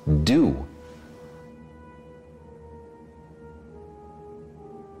must do.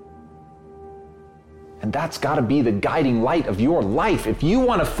 And that's got to be the guiding light of your life. If you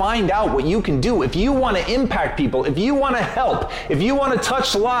want to find out what you can do, if you want to impact people, if you want to help, if you want to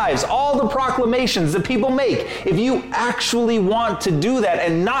touch lives, all the proclamations that people make, if you actually want to do that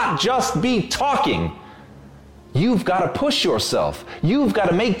and not just be talking, you've got to push yourself. You've got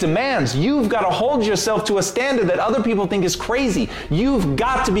to make demands. You've got to hold yourself to a standard that other people think is crazy. You've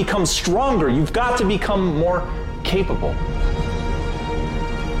got to become stronger. You've got to become more capable.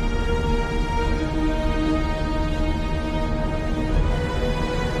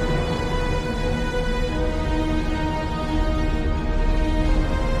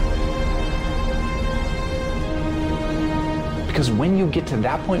 Because when you get to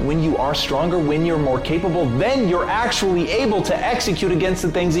that point, when you are stronger, when you're more capable, then you're actually able to execute against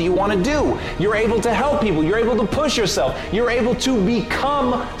the things that you want to do. You're able to help people. You're able to push yourself. You're able to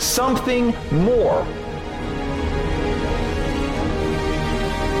become something more.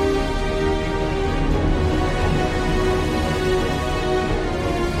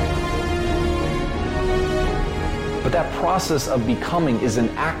 But that process of becoming is an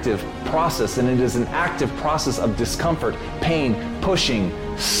active process, and it is an active process of discomfort, pain, pushing,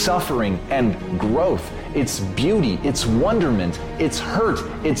 suffering, and growth. It's beauty, it's wonderment, it's hurt,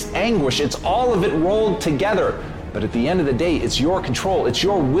 it's anguish, it's all of it rolled together. But at the end of the day, it's your control, it's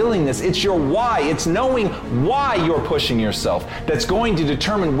your willingness, it's your why, it's knowing why you're pushing yourself that's going to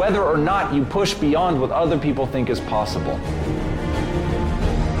determine whether or not you push beyond what other people think is possible.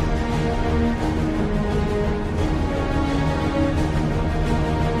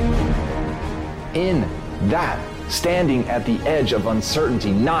 In that, standing at the edge of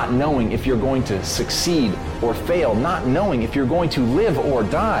uncertainty, not knowing if you're going to succeed or fail, not knowing if you're going to live or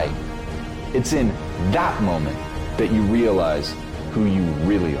die, it's in that moment that you realize who you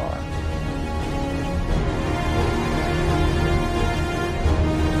really are.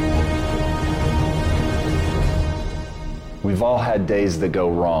 We've all had days that go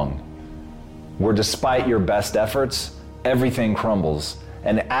wrong, where despite your best efforts, everything crumbles.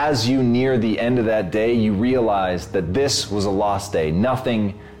 And as you near the end of that day, you realize that this was a lost day.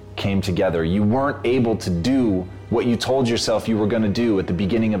 Nothing came together. You weren't able to do what you told yourself you were going to do at the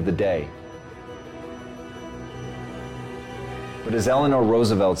beginning of the day. But as Eleanor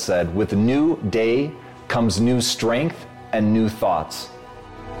Roosevelt said, with a new day comes new strength and new thoughts.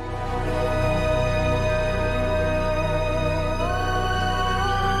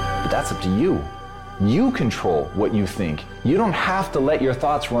 But that's up to you. You control what you think. You don't have to let your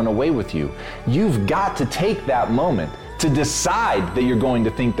thoughts run away with you. You've got to take that moment to decide that you're going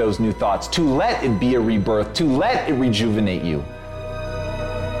to think those new thoughts, to let it be a rebirth, to let it rejuvenate you.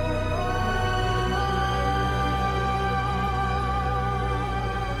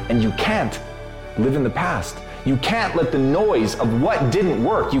 And you can't live in the past. You can't let the noise of what didn't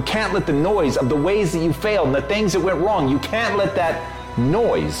work. You can't let the noise of the ways that you failed and the things that went wrong. You can't let that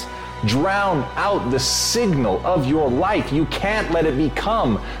noise drown out the signal of your life. You can't let it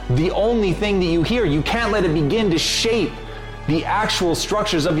become the only thing that you hear. You can't let it begin to shape the actual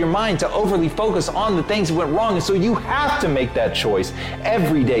structures of your mind, to overly focus on the things that went wrong. And so you have to make that choice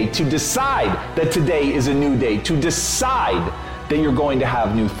every day to decide that today is a new day, to decide that you're going to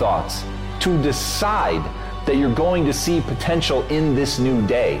have new thoughts, to decide that you're going to see potential in this new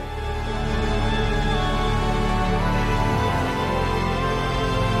day.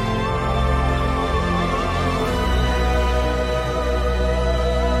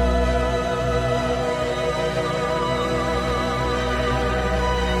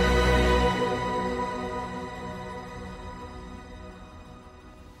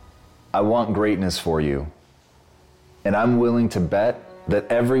 I want greatness for you. And I'm willing to bet that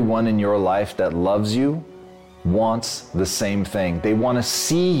everyone in your life that loves you wants the same thing. They want to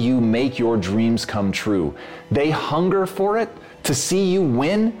see you make your dreams come true. They hunger for it, to see you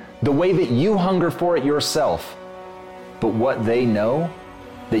win the way that you hunger for it yourself. But what they know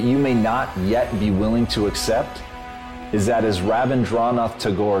that you may not yet be willing to accept is that, as Rabindranath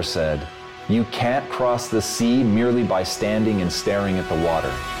Tagore said, you can't cross the sea merely by standing and staring at the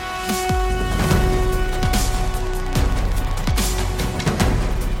water.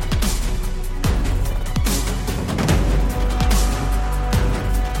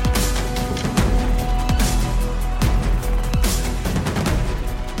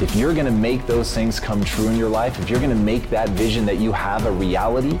 If you're going to make those things come true in your life, if you're going to make that vision that you have a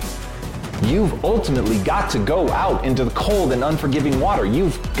reality, you've ultimately got to go out into the cold and unforgiving water.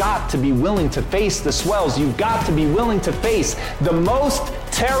 You've got to be willing to face the swells. You've got to be willing to face the most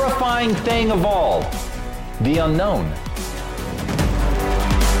terrifying thing of all, the unknown.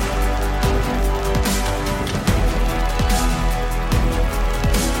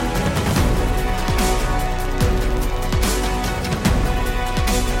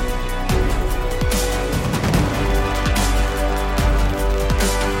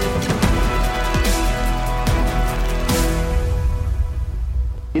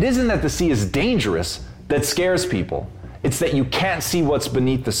 It isn't that the sea is dangerous that scares people. It's that you can't see what's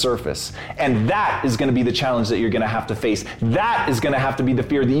beneath the surface. And that is going to be the challenge that you're going to have to face. That is going to have to be the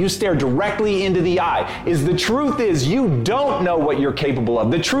fear that you stare directly into the eye. The truth is you don't know what you're capable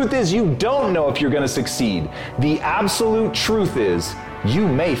of. The truth is you don't know if you're going to succeed. The absolute truth is you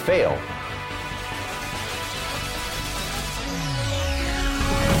may fail.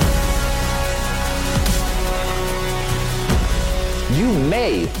 You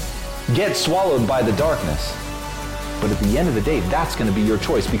may get swallowed by the darkness, but at the end of the day, that's going to be your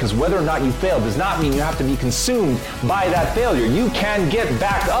choice, because whether or not you fail does not mean you have to be consumed by that failure. You can get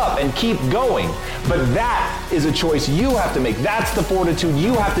back up and keep going, but that is a choice you have to make. That's the fortitude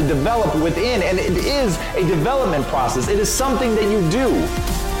you have to develop within, and it is a development process. It is something that you do.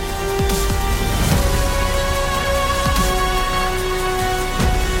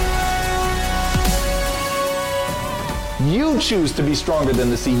 You choose to be stronger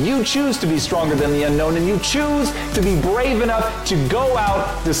than the sea. You choose to be stronger than the unknown, and you choose to be brave enough to go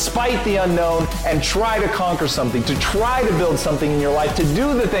out despite the unknown and try to conquer something, to try to build something in your life, to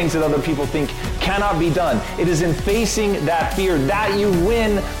do the things that other people think cannot be done. It is in facing that fear that you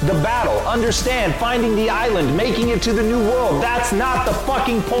win the battle. Understand, finding the island, making it to the new world, that's not the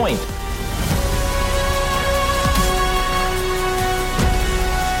fucking point.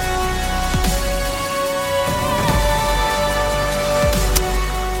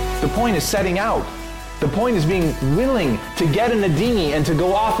 The point is setting out. The point is being willing to get in a dinghy and to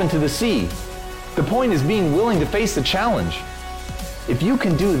go off into the sea. The point is being willing to face the challenge. If you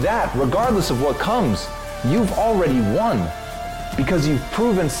can do that, regardless of what comes, you've already won, because you've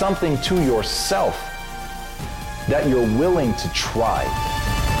proven something to yourself that you're willing to try.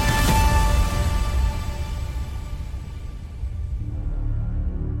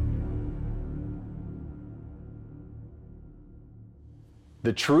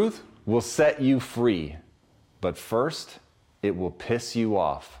 The truth will set you free, but first, it will piss you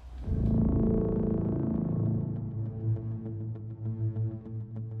off.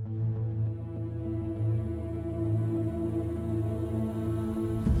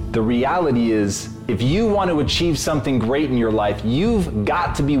 The reality is, if you want to achieve something great in your life, you've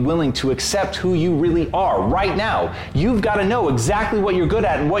got to be willing to accept who you really are right now. You've got to know exactly what you're good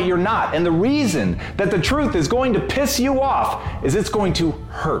at and what you're not. And the reason that the truth is going to piss you off is it's going to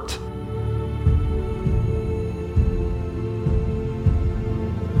hurt.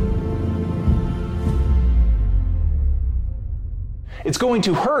 It's going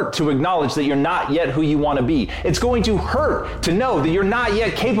to hurt to acknowledge that you're not yet who you want to be. It's going to hurt to know that you're not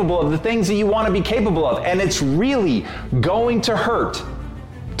yet capable of the things that you want to be capable of. And it's really going to hurt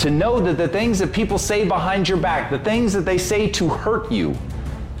to know that the things that people say behind your back, the things that they say to hurt you,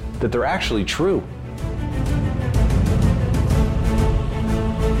 that they're actually true.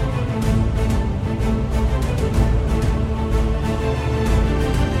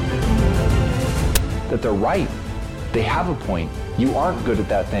 That they're right. They have a point. You aren't good at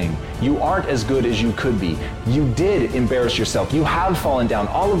that thing. You aren't as good as you could be. You did embarrass yourself. You have fallen down.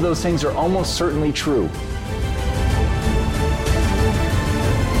 All of those things are almost certainly true.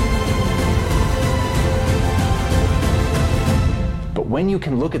 But when you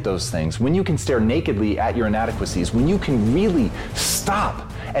can look at those things, when you can stare nakedly at your inadequacies, when you can really stop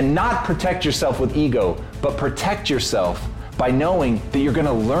and not protect yourself with ego, but protect yourself by knowing that you're going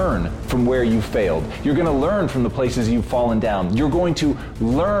to learn from where you failed. You're going to learn from the places you've fallen down. You're going to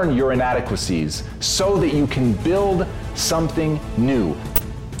learn your inadequacies so that you can build something new.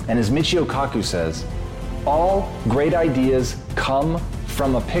 And as Michio Kaku says, all great ideas come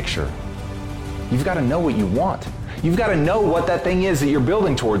from a picture. You've got to know what you want. You've got to know what that thing is that you're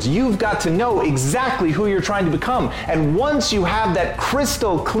building towards. You've got to know exactly who you're trying to become. And once you have that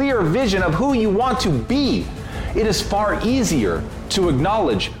crystal clear vision of who you want to be, it is far easier to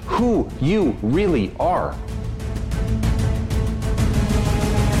acknowledge who you really are.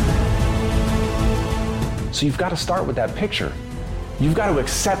 So you've got to start with that picture. You've got to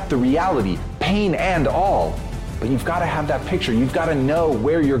accept the reality, pain and all. But you've got to have that picture. You've got to know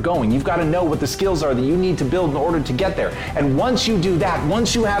where you're going. You've got to know what the skills are that you need to build in order to get there. And once you do that,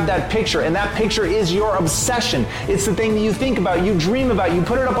 once you have that picture, and that picture is your obsession, it's the thing that you think about, you dream about, you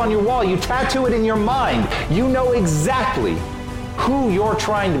put it up on your wall, you tattoo it in your mind, you know exactly who you're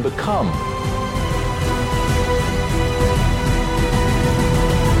trying to become.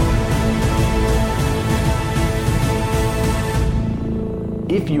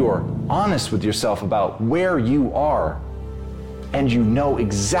 If you're honest with yourself about where you are, and you know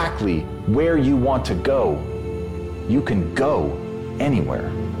exactly where you want to go, you can go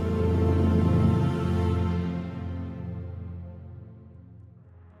anywhere.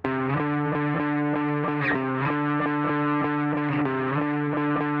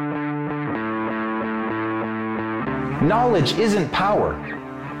 Knowledge isn't power.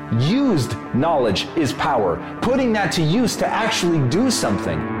 Used knowledge is power. Putting that to use to actually do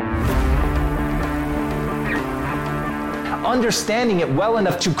something. Understanding it well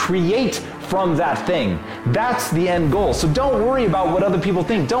enough to create from that thing. That's the end goal. So don't worry about what other people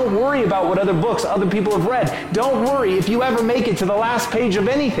think. Don't worry about what other books other people have read. Don't worry if you ever make it to the last page of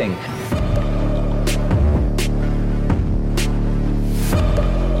anything.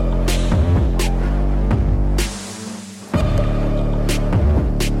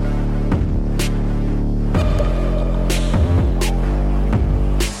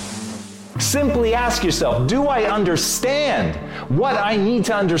 Simply ask yourself, do I understand what I need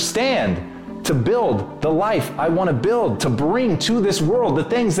to understand to build the life I want to build, to bring to this world the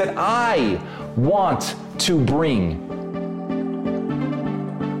things that I want to bring?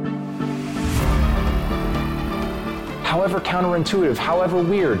 However counterintuitive, however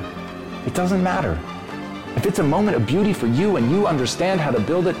weird, it doesn't matter. If it's a moment of beauty for you and you understand how to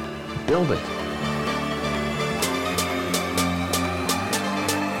build it, build it.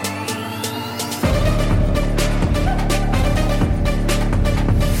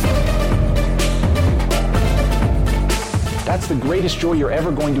 That's the greatest joy you're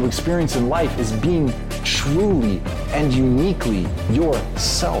ever going to experience in life, is being truly and uniquely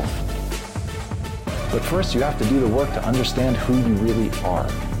yourself. But first you have to do the work to understand who you really are.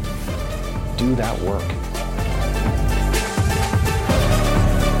 Do that work.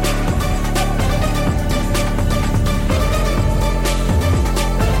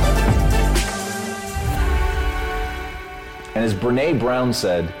 And as Brené Brown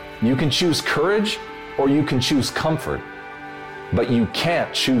said, you can choose courage or you can choose comfort, but you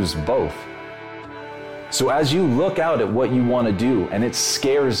can't choose both. So as you look out at what you want to do and it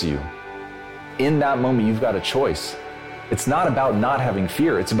scares you, in that moment you've got a choice. It's not about not having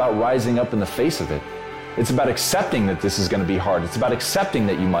fear, it's about rising up in the face of it. It's about accepting that this is going to be hard. It's about accepting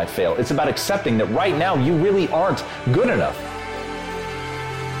that you might fail. It's about accepting that right now you really aren't good enough.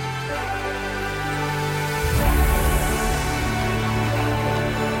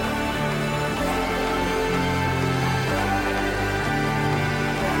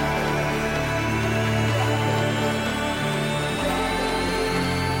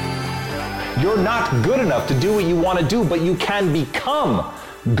 You're not good enough to do what you want to do, but you can become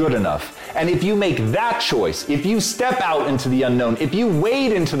good enough. And if you make that choice, if you step out into the unknown, if you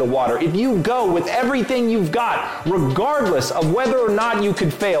wade into the water, if you go with everything you've got, regardless of whether or not you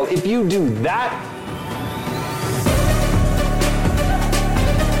could fail, if you do that,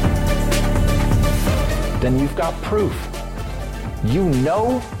 then you've got proof. You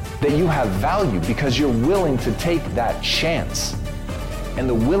know that you have value because you're willing to take that chance. And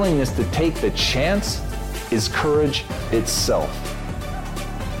the willingness to take the chance is courage itself.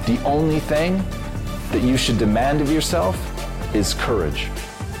 The only thing that you should demand of yourself is courage.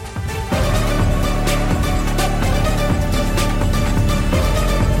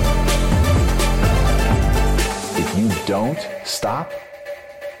 If you don't stop,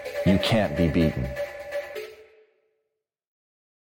 you can't be beaten.